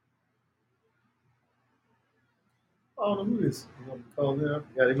don't know who this is. Oh,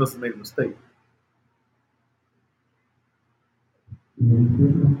 yeah, they must have made a mistake.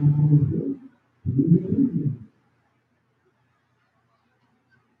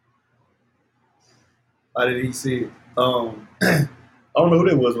 How did he see it? I don't know who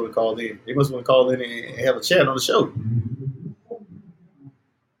that was when they called in. They must want to call in and have a chat on the show.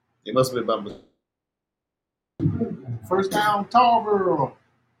 It must have been about First down, Tarboro.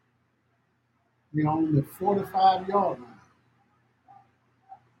 On the 45-yard line.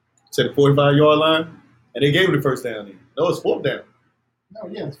 To the 45-yard line, and they gave him the first down. Then. No, it's fourth down. No,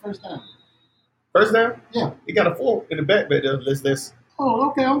 yeah, it's first down. First down? Yeah. He got a 4 in the back there. Let's. Oh,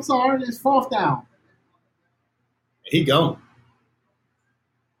 okay. I'm sorry. It's fourth down. He gone.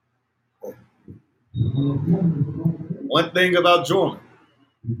 One thing about Jordan,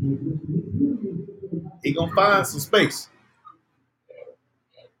 he gonna find some space.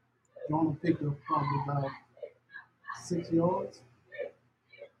 Jordan picked up probably about 6 yards,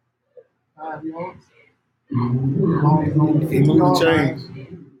 5 yards. He moved the chains.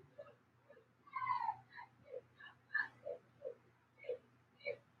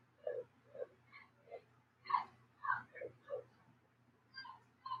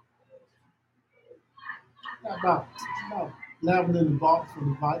 About leveling the box for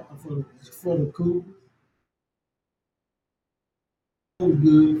the Cougars. It was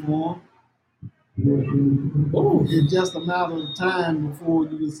good for them. It's just a matter of time before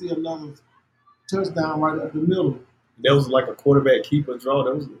you can see another touchdown right up the middle. That was like a quarterback keeper draw.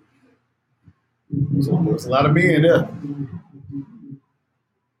 There was a lot of men there.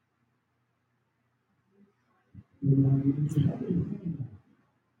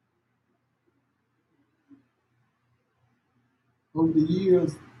 Over the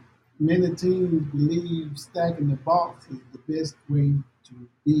years, many teams believe stacking the box is the best way to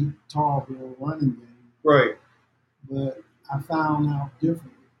beat Tarboro running game. Right. But I found out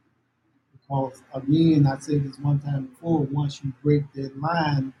differently. Because, again, I said this one time before, once you break that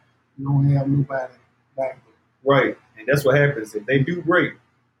line, you don't have nobody back there. Right. And that's what happens. If they do break,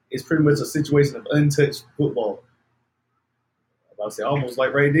 it's pretty much a situation of untouched football. I say almost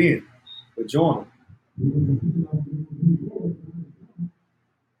like right then with Jordan.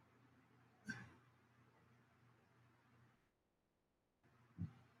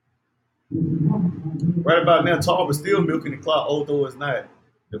 Right about now, Tarboro's still milking the clock, although it's not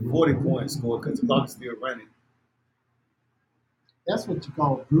the 40-point score because the clock is still running. That's what you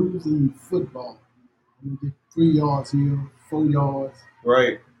call bruising football. You get 3 yards here, 4 yards.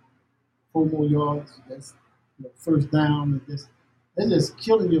 Right. 4 more yards. That's first down. They're just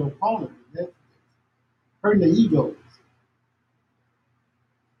killing your opponent. That's hurting their egos.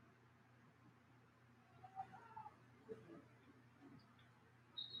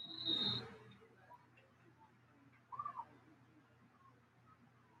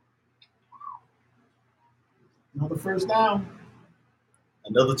 Another first down.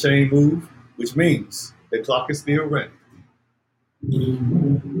 Another chain move, which means the clock is still running. The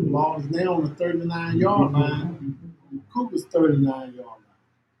ball is now on the 39-yard line. Cougars 39-yard line.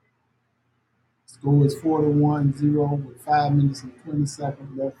 Score is 41-0 with 5 minutes and 20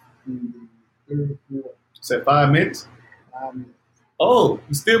 seconds left in the third quarter. Said 5 minutes? 5 minutes. Oh,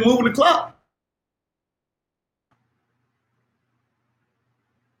 you're still moving the clock.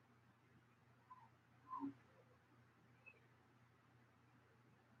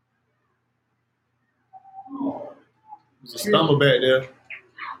 There's a stumble back there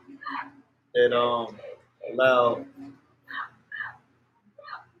that allowed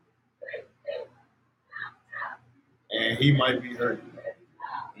and he might be hurt.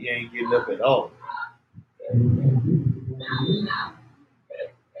 He ain't getting up at all.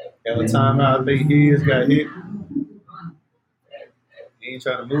 Have a timeout. I think he has got hit. He ain't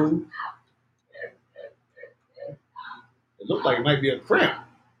trying to move. It looked like it might be a cramp.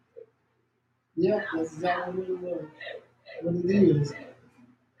 Yeah, that's exactly what it is.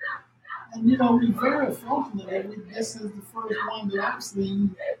 And we're very fortunate that this is the first one that I've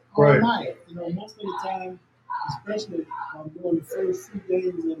seen all night. Most of the time, especially during the first few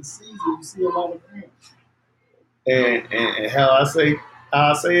games of the season, you see a lot of cramps. And how I say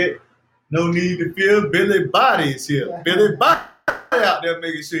it, no need to fear. Billy Body is here. Yeah. Billy Body out there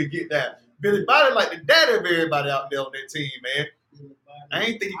making sure you get that. Billy Body like the daddy of everybody out there on that team, man. I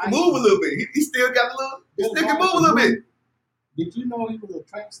ain't think he can move a little bit. He still got a little. He still can move a little bit. Did you know he was a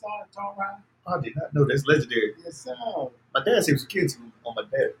track star at Tom Ryan? I did not know. That's legendary. Yes, sir. My dad said he was a kid on my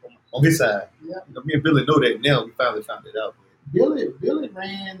dad on his side. Yeah. Me and Billy know that now. We finally found it out. Billy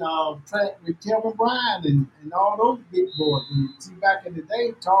ran track with Kevin Bryant and all those big boys. And see, back in the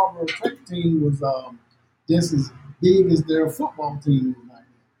day, Tarboro track team was just as big as their football team.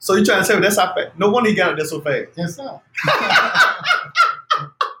 So you trying to tell me that's how fast? No wonder he got out there so fast. Yes, sir.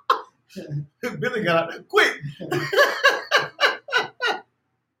 Billy got out there quick.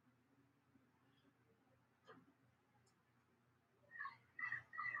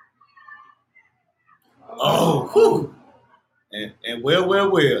 Oh, whew. And And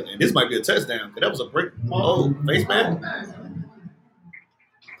well. And this might be a touchdown, because that was a break. Oh, face man.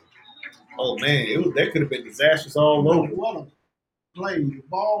 Oh, man. That could have been disastrous all over. What a play. The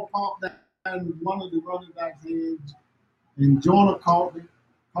ball popped down one of the running backs' heads, and Jonah caught it.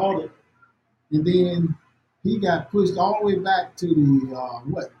 And then he got pushed all the way back to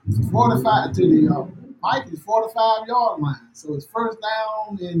the 45 to the Vikings 45-yard line. So it's first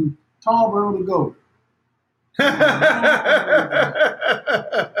down and Tarboro to go.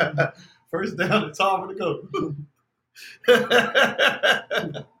 First down and Tarboro to go.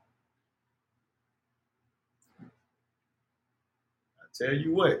 I tell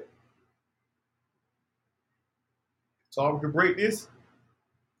you what, Tarboro can break this.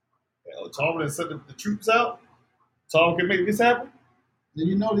 Tarboro and set the troops out. Tarboro can make this happen. And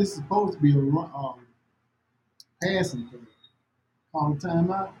you know this is supposed to be a passing play. Call a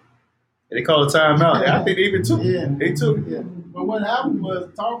timeout. And they called a timeout. I think they even took it. Yeah. They took it. Yeah. But what happened was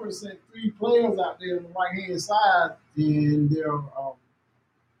Tarboro sent 3 players out there on the right-hand side, and their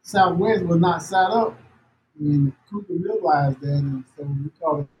Southwest was not set up. And Cooper realized that, and so we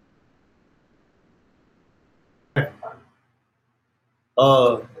called it.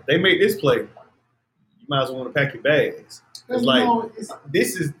 They made this play. You might as well want to pack your bags. It's like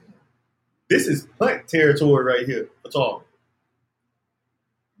this is punt territory right here for Tarboro.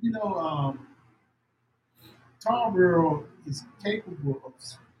 You know, Tarboro is capable of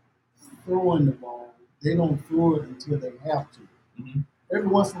throwing the ball. They don't throw it until they have to. Mm-hmm. Every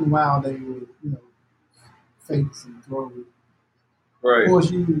once in a while, they would, fakes and throw it. Right. Of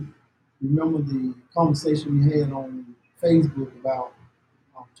course, you remember the conversation we had on Facebook about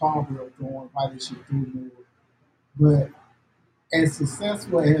Tarboro throwing, why they should throw more. But as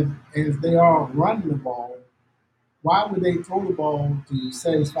successful as they are running the ball, why would they throw the ball to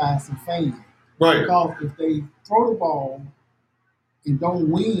satisfy some fans? Right. Because if they throw the ball and don't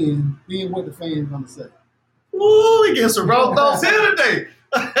win, then what the fans gonna say? Ooh, he gets some wrong thoughts here today.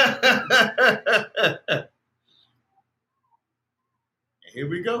 And here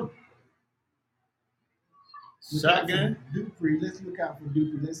we go. Shotgun. Dupree. Let's look out for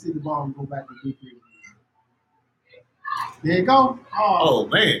Dupree. Let's see the ball and go back to Dupree. There you go. Oh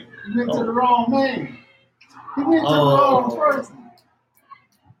man. He went to the wrong man. He went to the wrong person.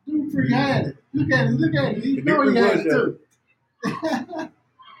 Dupree had it. Look at it. He know he had it too.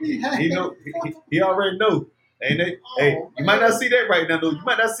 He already know. Ain't they? Hey, you might not see that right now, though. You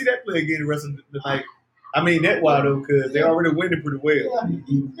might not see that play again the rest of the night. I mean, that why, though, because they already winning pretty well. Yeah, he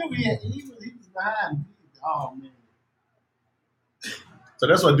knew he was behind. Oh, man. So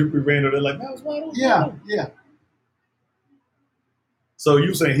that's why Dupree ran over there like, that was wide open. Yeah. So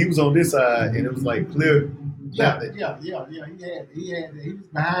you saying he was on this side and it was like clear? Yeah. He was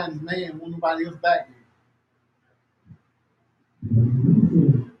behind his man, when nobody else back there.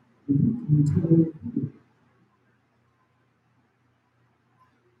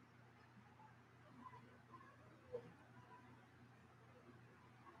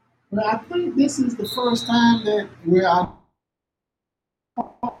 But I think this is the first time that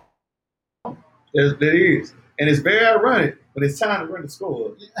It is. And it's very ironic, but it's time to run the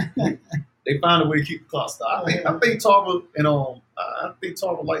score. They found a way to keep the clock stopped. I think Tarboro and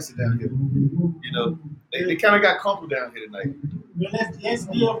Tarboro likes it down here. You know, they kind of got comfortable down here tonight. Well, let's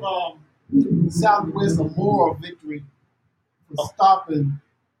give Southwest a moral victory for stopping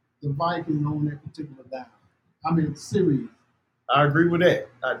the Vikings on that particular down. I mean, series. I agree with that.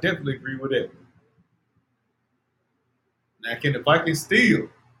 I definitely agree with that. Now, can the Vikings steal?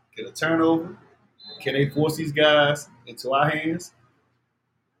 Get a turnover? Can they force these guys into our hands?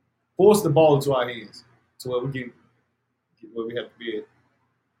 Force the ball into our hands to where we can get where we have to be at.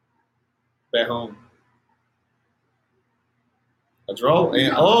 Back home. A draw,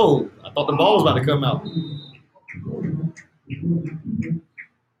 and I thought the ball was about to come out.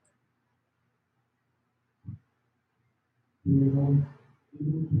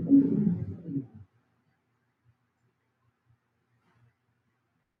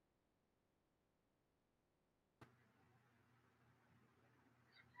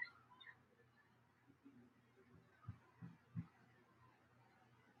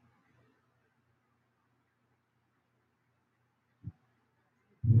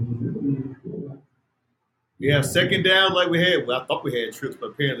 We have second down like we had. Well, I thought we had trips,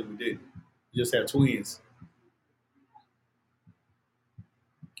 but apparently we didn't. We just had twins.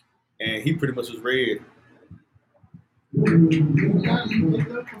 And he pretty much was red. You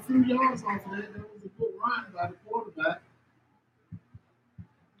picked up a few yards off of that. That was a good run by the quarterback.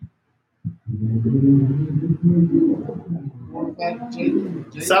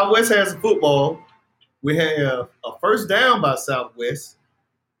 Southwest has the football. We have a first down by Southwest.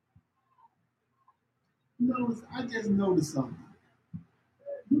 I just noticed something.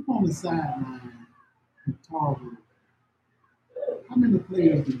 Look on the sideline of Tarver. How many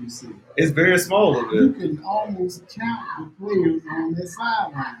players do you see? It's very small over there. You can almost count the players on their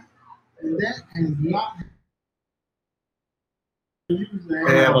sideline. And that has not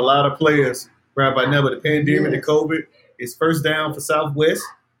They have a lot of players right by now, but the pandemic, the COVID, it's first down for Southwest.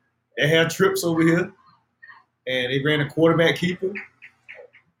 They had trips over here, and they ran a quarterback keeper.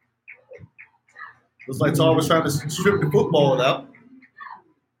 Looks like Tarver was trying to strip the football out.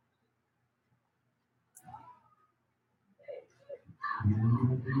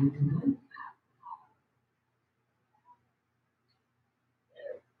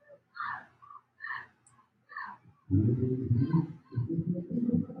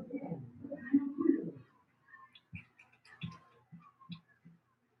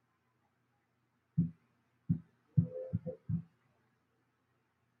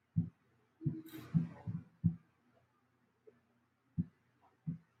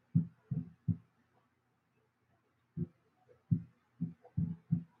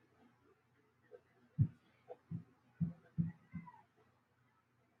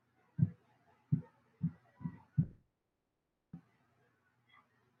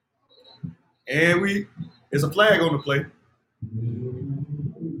 And there's a flag on the play.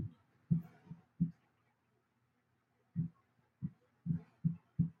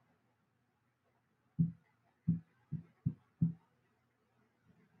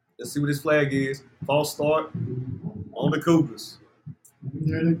 Let's see what this flag is. False start on the Cougars.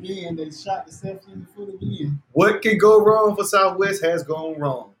 And again, they shot themselves in the foot again. What can go wrong for Southwest has gone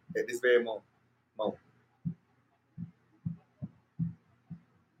wrong at this very moment.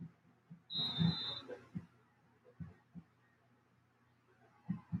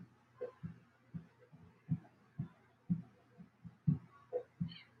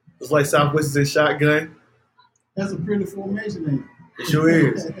 Looks like Southwest is in shotgun. That's a pretty formation, ain't it? It sure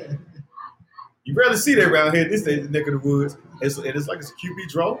is. You rarely see that around here. This is the neck of the woods. It's like it's a QB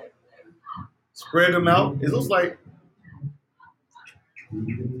draw. Spread them out. It looks like.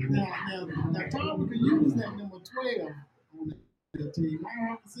 Now Tarver could use that number 12 on the team. I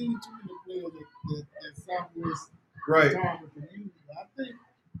haven't seen too many players that Southwest Tarver could use. I think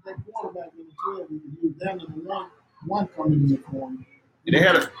that quarterback number 12 we could use. That number one coming in the corner. They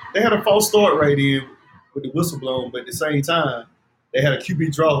had a false start right in with the whistle blown, but at the same time, they had a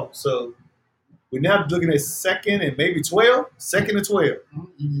QB draw. So we're now looking at second and maybe 12. Second and 12.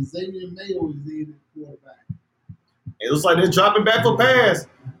 And Xavier Mayo is in the quarterback. It looks like they're dropping back for pass.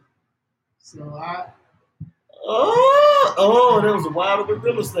 So that was a wide open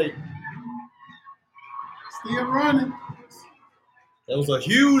real estate. Still running. That was a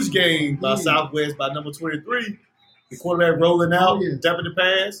huge game by Southwest by number 23. The quarterback rolling out, dumping the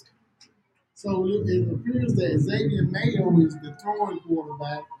pass. So it appears that Xavier Mayo is the throwing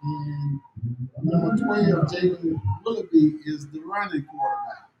quarterback, and number 12, Jalen Willoughby, is the running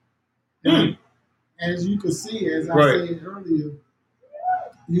quarterback. As you can see, as I said earlier,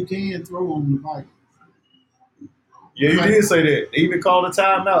 you can throw on the Vikings. Yeah, you did say that. They even called a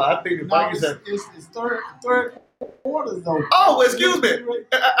timeout. I think the Vikings have. It's third quarters, though. Oh, excuse me.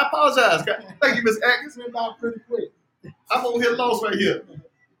 I apologize. Thank you, Ms. Atkins. It went by pretty quick. I'm over here lost right here.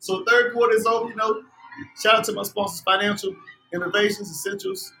 So third quarter is over, Shout out to my sponsors, Financial Innovations,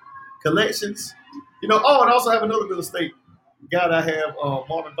 Essentials, Collections. And also have another real estate guy that I have,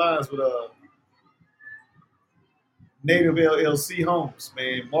 Marvin Vines with Native LLC Homes.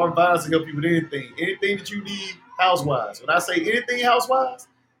 Man, Marvin Vines will help you with anything. Anything that you need house-wise. When I say anything house-wise,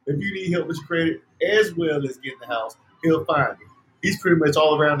 if you need help with your credit as well as getting the house, he'll find it. He's pretty much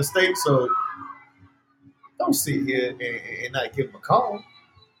all around the state, so don't sit here and not give him a call.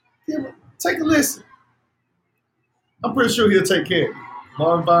 Take a listen. I'm pretty sure he'll take care of you.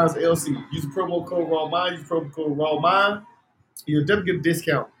 Marvin Vines LC. Use the promo code RAWMIND. Use the promo code RAWMIND. You'll definitely get a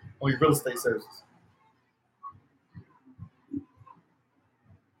discount on your real estate services.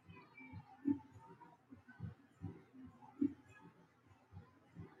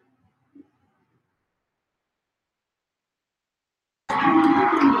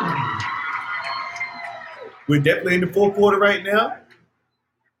 We're definitely in the fourth quarter right now.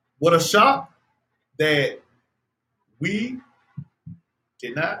 What a shock that we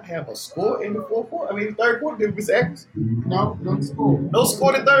did not have a score in the fourth quarter. I mean, third quarter, did we say? No score. No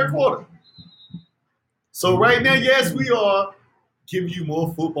score in the third quarter. So right now, yes, we are giving you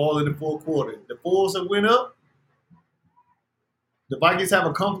more football in the fourth quarter. The Bulls have went up. The Vikings have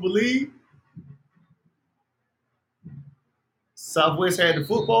a comfortable lead. Southwest had the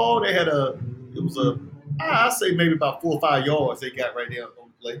football. They had a It was I say maybe about 4 or 5 yards they got right there on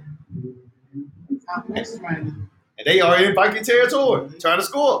the play. And they are in Viking territory, trying to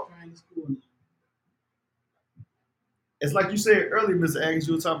score. It's like you said earlier, Mr. Aggies,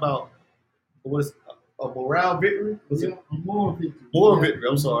 you were talking about was a morale victory? Was it? A moral victory. Moral victory.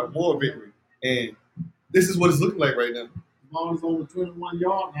 I'm sorry, moral victory. And this is what it's looking like right now. The ball is on the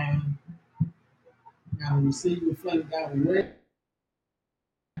 21-yard line. Got a receiver flanked out away.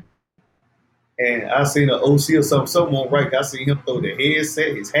 And I seen an OC or something on right. I seen him throw the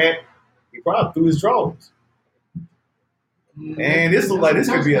headset, his hat. He probably threw his drawers. And this looks like this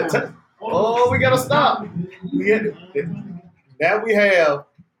could be a touchdown. Oh, we gotta stop. Now we have.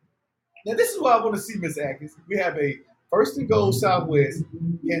 Now this is what I want to see, Miss Atkins. We have a 1st and goal Southwest.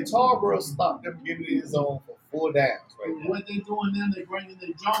 Can Tarboro stop them getting in his zone for 4 downs right now? What they doing now? They bringing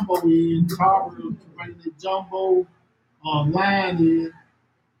the jumbo in. Tarboro bringing the jumbo line in.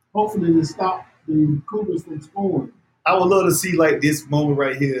 Hopefully to stop the Cougars from scoring. I would love to see like this moment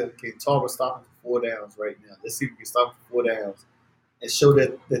right here. Can Tarboro stop him for 4 downs right now? Let's see if we can stop him for 4 downs and show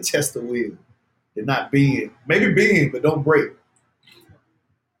that the test of will. They're not bend. Maybe bend, but don't break.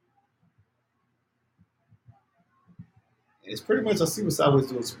 And it's pretty much I see what Southwest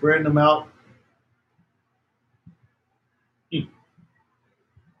doing, spreading them out.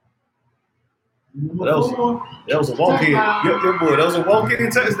 That was a walk-in. Yep, boy. That was a walk-in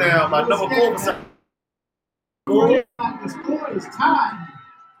touchdown by number 4 for Southwest. The score is tied.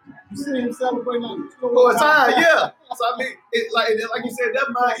 You see him celebrating like the score is tied, yeah. So I mean, like you said, that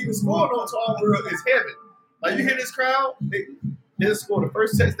might even scoring on Tarboro is heaven. Like you hear this crowd, they scored the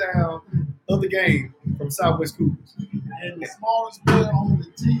first touchdown of the game from Southwest Cougars. And the smallest player on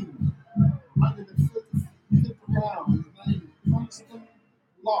the team, 150 pounds, his name is Winston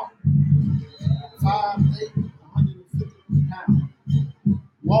Locke. 5'8", 150 pounds.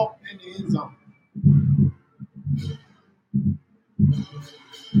 Walked in the end zone.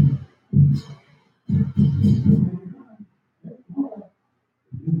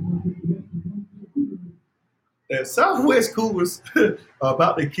 The Southwest Cougars are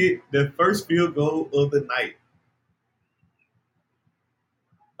about to kick their first field goal of the night.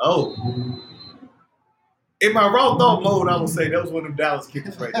 Oh. In my raw thought mode, I would say that was one of them Dallas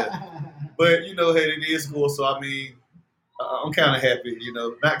kickers right there. But, you know, hey, they did score, so I mean, I'm kind of happy, you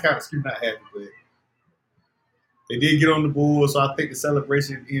know. Not kind of screw, not happy, but they did get on the board, so I think the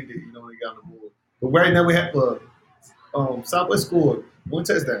celebration ended, you know, when they got on the board. But right now we have Southwest scored 1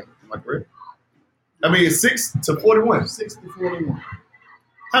 touchdown. Am I correct? I mean, it's 6-41. 6-41.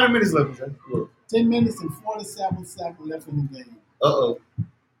 How many minutes left is that? Look. 10 minutes and 47 seconds left in the game. Uh-oh.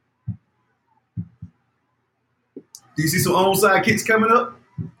 Do you see some onside kicks coming up?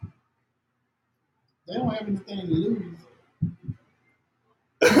 They don't have anything to lose.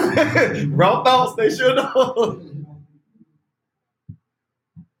 Raw thoughts, they should know.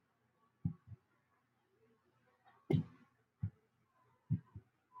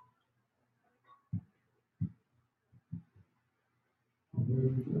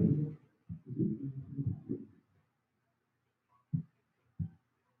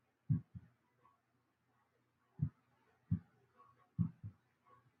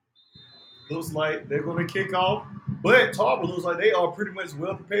 Looks like they're going to kick off, but Tarboro looks like they are pretty much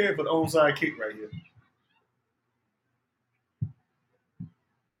well prepared for the onside kick right here.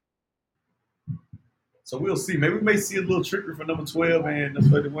 So we'll see. Maybe we may see a little trickery for number 12 and number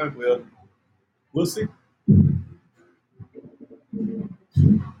 31. Well, we'll see.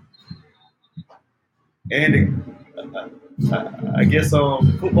 And I guess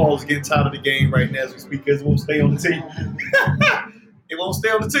football is getting tired of the game right now as we speak because it won't stay on the tee. It won't stay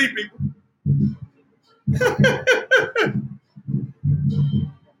on the tee, people.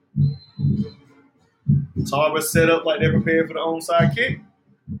 Tarboro set up like they're prepared for the onside kick.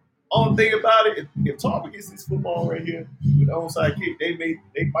 Only thing about it, if Tarboro gets this football right here with the onside kick, they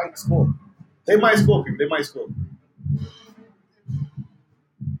might score. They might score, people. They might score.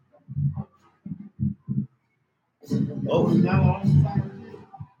 Oh,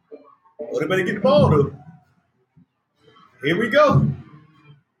 they better get the ball though. Here we go.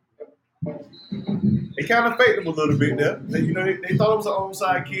 They kind of faked them a little bit there. They thought it was an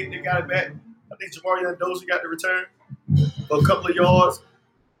onside kick. They got it back. I think Jamarian Dozier got the return for a couple of yards.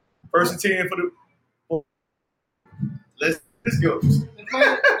 1st and 10 for the. Let's go. They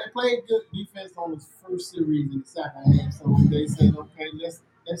played good defense on the first series in the second half, so they said, okay, let's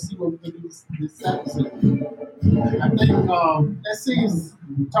see what we can do this second series. I think let's see if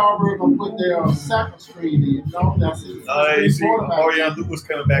Tarboro gonna put their second screen in. You see Marion Lewis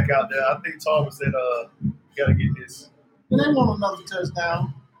coming back out there. I think Tarboro said, "You gotta get this." But they want another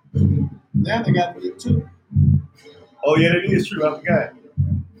touchdown. Now they got to get 2. Oh, yeah, that is true. I forgot.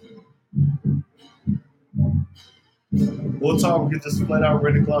 Will Tom get just flat out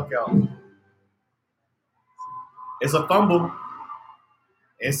ready to clock out. It's a fumble.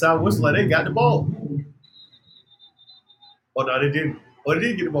 And South Whistler, they got the ball. Oh, no, they didn't. Oh, they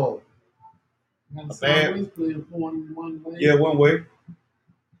did get the ball. Bad. Yeah, one way.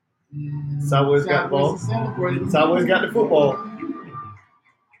 Southwest got the ball. Southwest got the football.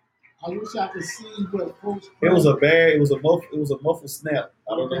 I wish I could see what folks. It was a muffled snap.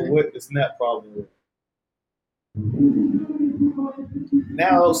 I don't know what the snap problem was.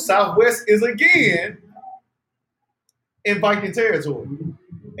 Now Southwest is again in Viking territory.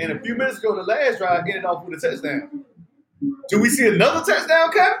 And a few minutes ago, the last drive ended off with a touchdown. Do we see another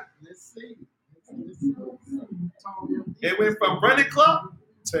touchdown, Kevin? Let's see. It went from running clock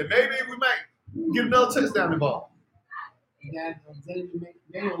to maybe we might get another touchdown involved. That Xavier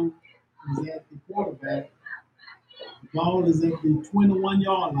McNeil is at the quarterback. The ball is at the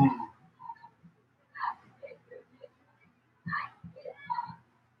 21-yard line.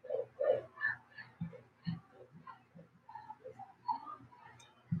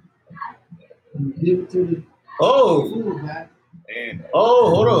 Give it to the quarterback. And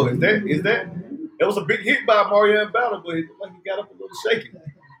hold on. Is that was a big hit by Mario Battle, but it looked like he got up a little shaky.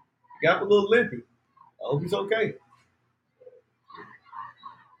 He got up a little limpy. I hope he's okay.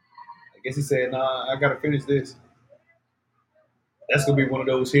 I guess he said, nah, I gotta finish this. That's gonna be one of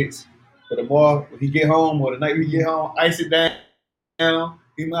those hits. But tomorrow, when he get home, or the night he get home, ice it down.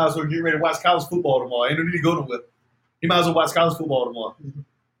 He might as well get ready to watch college football tomorrow. Ain't no need to go nowhere. He might as well watch college football tomorrow.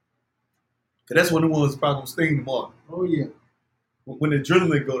 Cause that's when the ones probably gonna sting tomorrow. Oh yeah. When the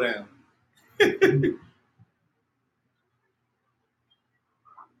adrenaline go down.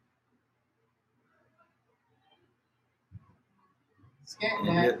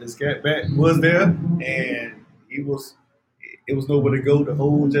 The scat back was there, and it was nowhere to go. The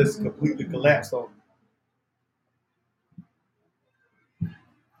hole just completely collapsed on him.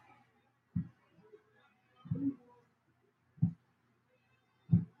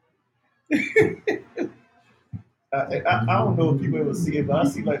 I don't know if people ever see it, but I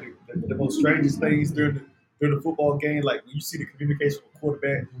see like the most strangest things during the football game. Like when you see the communication from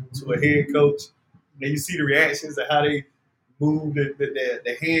quarterback to a head coach, and you see the reactions and how they move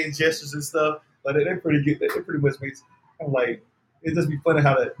the hand gestures and stuff. Like they're pretty good. They pretty much makes. I'm like, it just be funny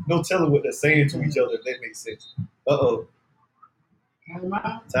how no telling what they're saying to each other. If that makes sense.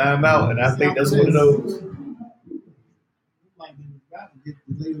 Time out, and I think that's one of those. Like they about to get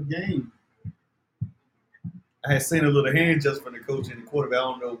the later game. I had seen a little hand just from the coach and the quarterback. I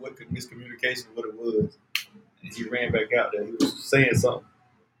don't know what miscommunication, what it was. And he ran back out there. He was saying something.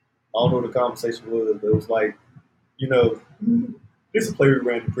 I don't know what the conversation was, but it was like, this is a play we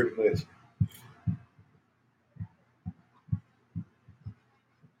ran pretty much.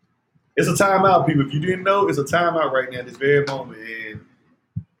 It's a timeout, people. If you didn't know, it's a timeout right now at this very moment. And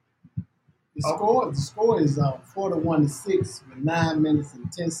the score is 41-6 with 9 minutes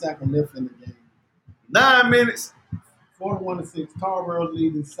and 10 seconds left in the game. 9 minutes. 41-6. Tarboro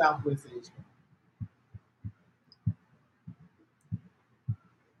leading Southwest Asia.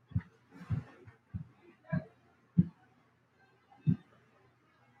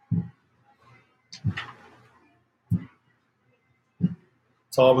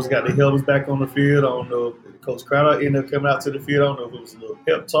 Tarver's got the helmets back on the field. I don't know if Coach Crowder ended up coming out to the field. I don't know if it was a little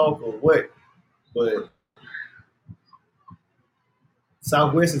pep talk or what. But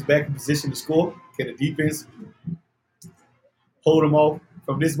Southwest is back in position to score. Can the defense hold them off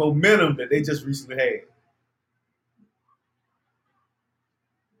from this momentum that they just recently had?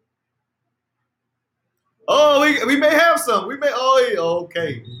 Oh, we may have some.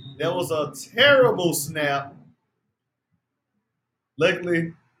 Okay. That was a terrible snap.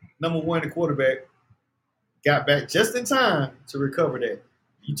 Luckily, number one, the quarterback got back just in time to recover that.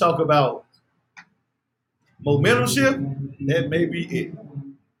 You talk about momentum shift, that may be it.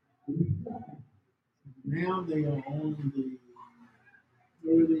 Now they are on the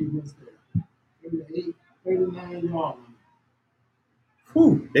 39-yard line.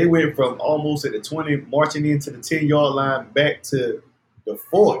 Whew. They went from almost at the 20, marching into the 10-yard line back to the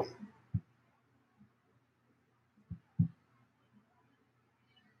 40.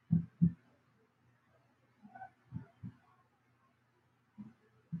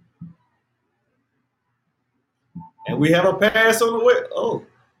 And we have a pass on the way.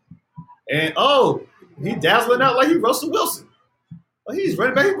 He dazzling out like he Russell Wilson. Oh, he's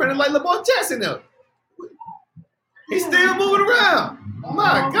running back. He's running like Lamar Jackson now. He's still moving around.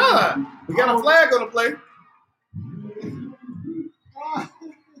 My God. We got a flag on the play.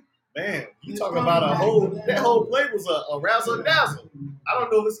 Man, you talking about that whole play was a razzle dazzle. I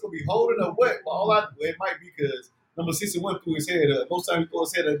don't know if it's gonna be holding or what, but it might be because number 61 threw his head up. Most times he throw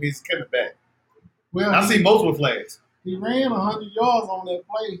his head up, he's coming back. Well, I see multiple flags. He ran 100 yards on that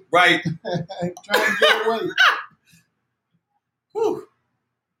play. Right. Trying to get away. Whew.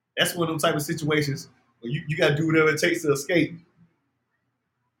 That's one of those type of situations where you got to do whatever it takes to escape.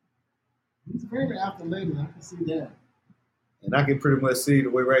 He's very athletic. I can see that. And I can pretty much see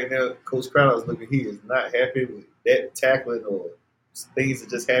the way right now Coach Crowder is looking. He is not happy with that tackling or things that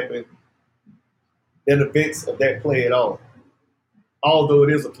just happened, that events of that play at all. Although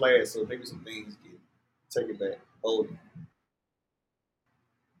it is a flag, so maybe some things get taken back. Hold it.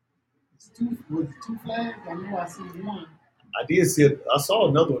 Was it two flags? I know I see one. I did see it. I saw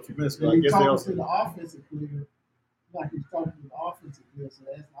another one a few minutes ago. I guess they also. To the offensive player. Like he's talking to the offensive player, so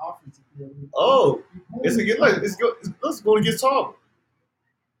that's the offensive player. Oh, it's going to get taller.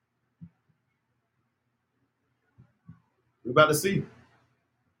 We're about to see.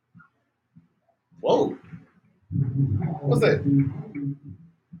 Whoa. What's that?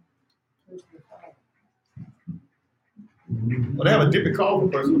 Well, they have a different call for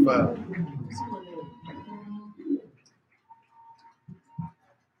personal foul.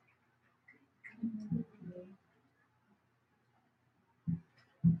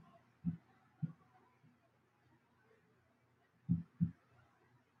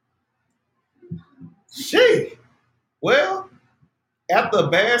 Shit. Well, after a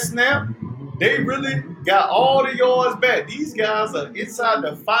bad snap, they really got all the yards back. These guys are inside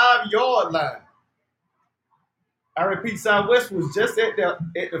the 5-yard line. I repeat, Southwest was just at the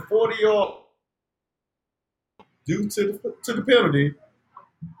 40-yard due to the penalty.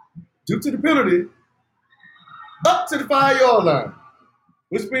 Due to the penalty, up to the 5-yard line,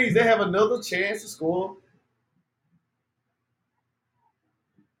 which means they have another chance to score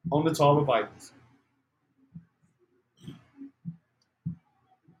on the Tarboro Vikings.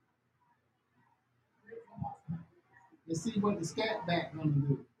 Let's see what the scat back going to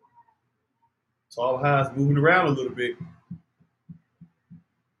do. Tarboro High is moving around a little bit.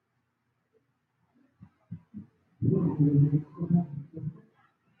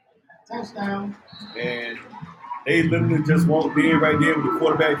 Touchdown. And they literally just walked in right there with the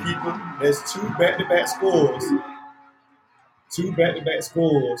quarterback keeper. There's 2 back-to-back scores. 2 back-to-back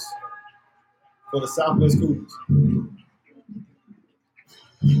scores for the Southwest Cougars.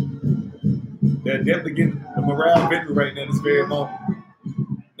 They're definitely getting the morale victory right now in this very moment.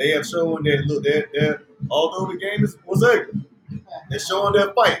 They have shown that, look, they're although the game was ugly, they're showing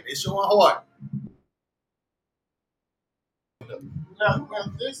their fight. They're showing heart. Well,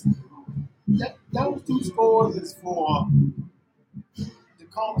 those 2 scores is for the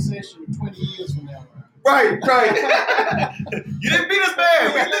conversation 20 years from now. Right. You didn't beat us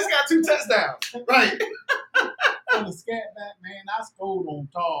bad. We at least got 2 touchdowns. Right. On the scat back, man, I scored on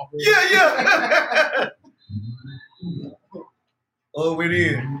top. Yeah. Oh, we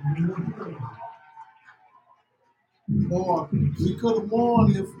did. Or we could have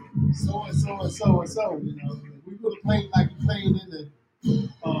won if so and so and so and so. You know, we would have played like we played in the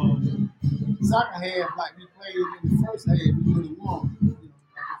second half, like we played in the first half. We would have won. You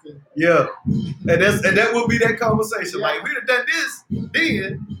know, like yeah, and that will be that conversation. Yeah. Like we'd have done this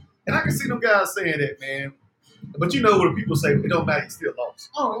then, and I can see them guys saying that, man. But you know what people say, it don't matter, you still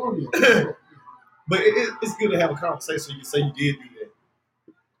lost. Oh yeah. But it's good to have a conversation. You say you did do that.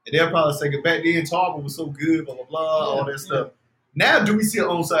 And they'll probably say, back then, Tarboro was so good, blah, blah, blah, all that stuff. Now, do we see an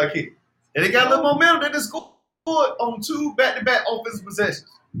onside kick? And they got a little momentum. They just scored on 2 back-to-back offensive possessions.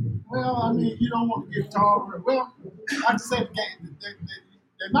 Well, I mean, you don't want to give Tarboro. Well, like I said, the game,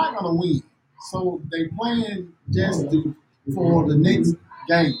 they're not going to win. So they playing just for the next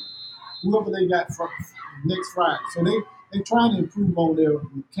game. Whoever they got next Friday. So they trying to improve on their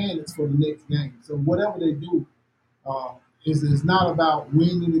mechanics for the next game. So whatever they do is not about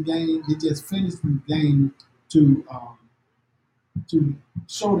winning the game. They just finish the game to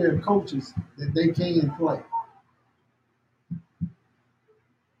show their coaches that they can play.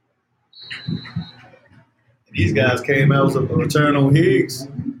 These guys came out with a return on Higgs.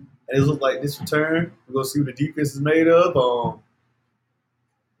 And it looked like this return, we're going to see what the defense is made of.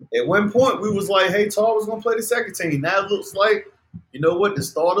 At one point, we was like, hey, Tarboro's going to play the second team. Now it looks like, you know what, the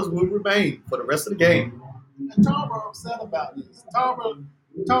starters will remain for the rest of the game. And Tarboro upset about this. Tarboro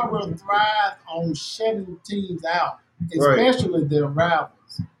thrives on shutting teams out, especially their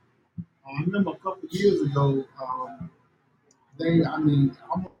rivals. I remember a couple of years ago,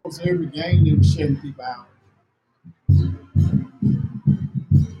 almost every game they were shutting people out.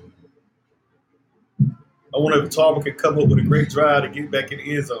 I wonder if Tarboro can come up with a great drive to get back in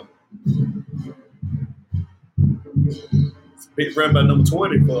the end zone. It's a big run by number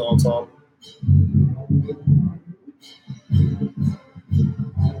 20 for on top.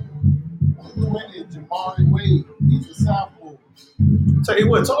 Jamari Wade. He's a sophomore. Tell you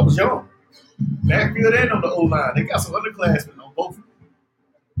what, Tauber's young. Backfield and on the O-line. They got some underclassmen on both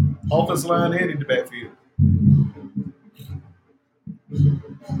offensive line and in the backfield.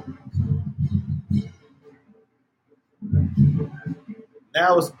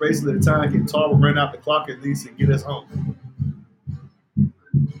 Now it's basically the time to get Tauber run out the clock at least and get us home.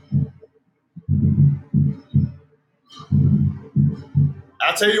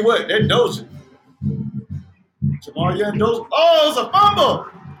 I tell you what, that Dozier. Jamar Young Dozier. Oh, it's a fumble!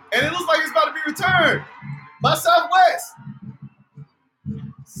 And it looks like it's about to be returned by Southwest.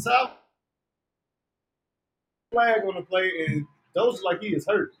 South flag on the play, and Dozier like he is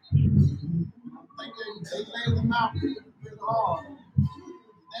hurt. I think they laid him out pretty hard.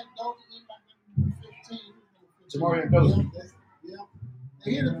 That Dozier like 15. Jamar Young Dozier. Yeah,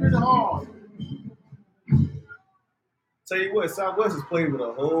 they hit it pretty hard. Tell you what, Southwest has played with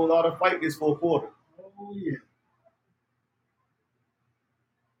a whole lot of fight this fourth quarter. Oh, yeah.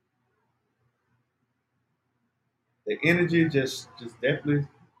 The energy just definitely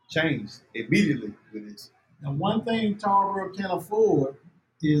changed immediately with this. Now, one thing Tarboro can afford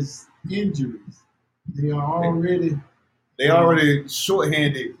is injuries. They already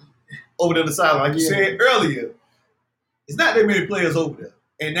shorthanded over to the sideline. Like you said earlier, it's not that many players over there.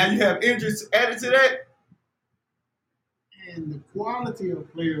 And now you have injuries added to that. And the quality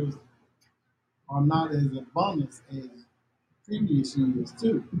of players are not as abundant as previous years,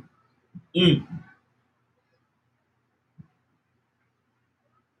 too.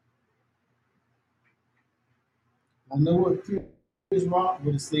 I know what Chris Rock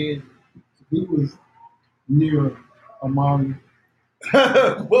would have said if he was near Amari.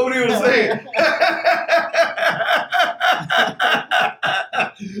 What would he have said?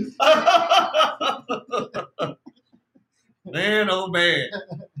 Man, oh man.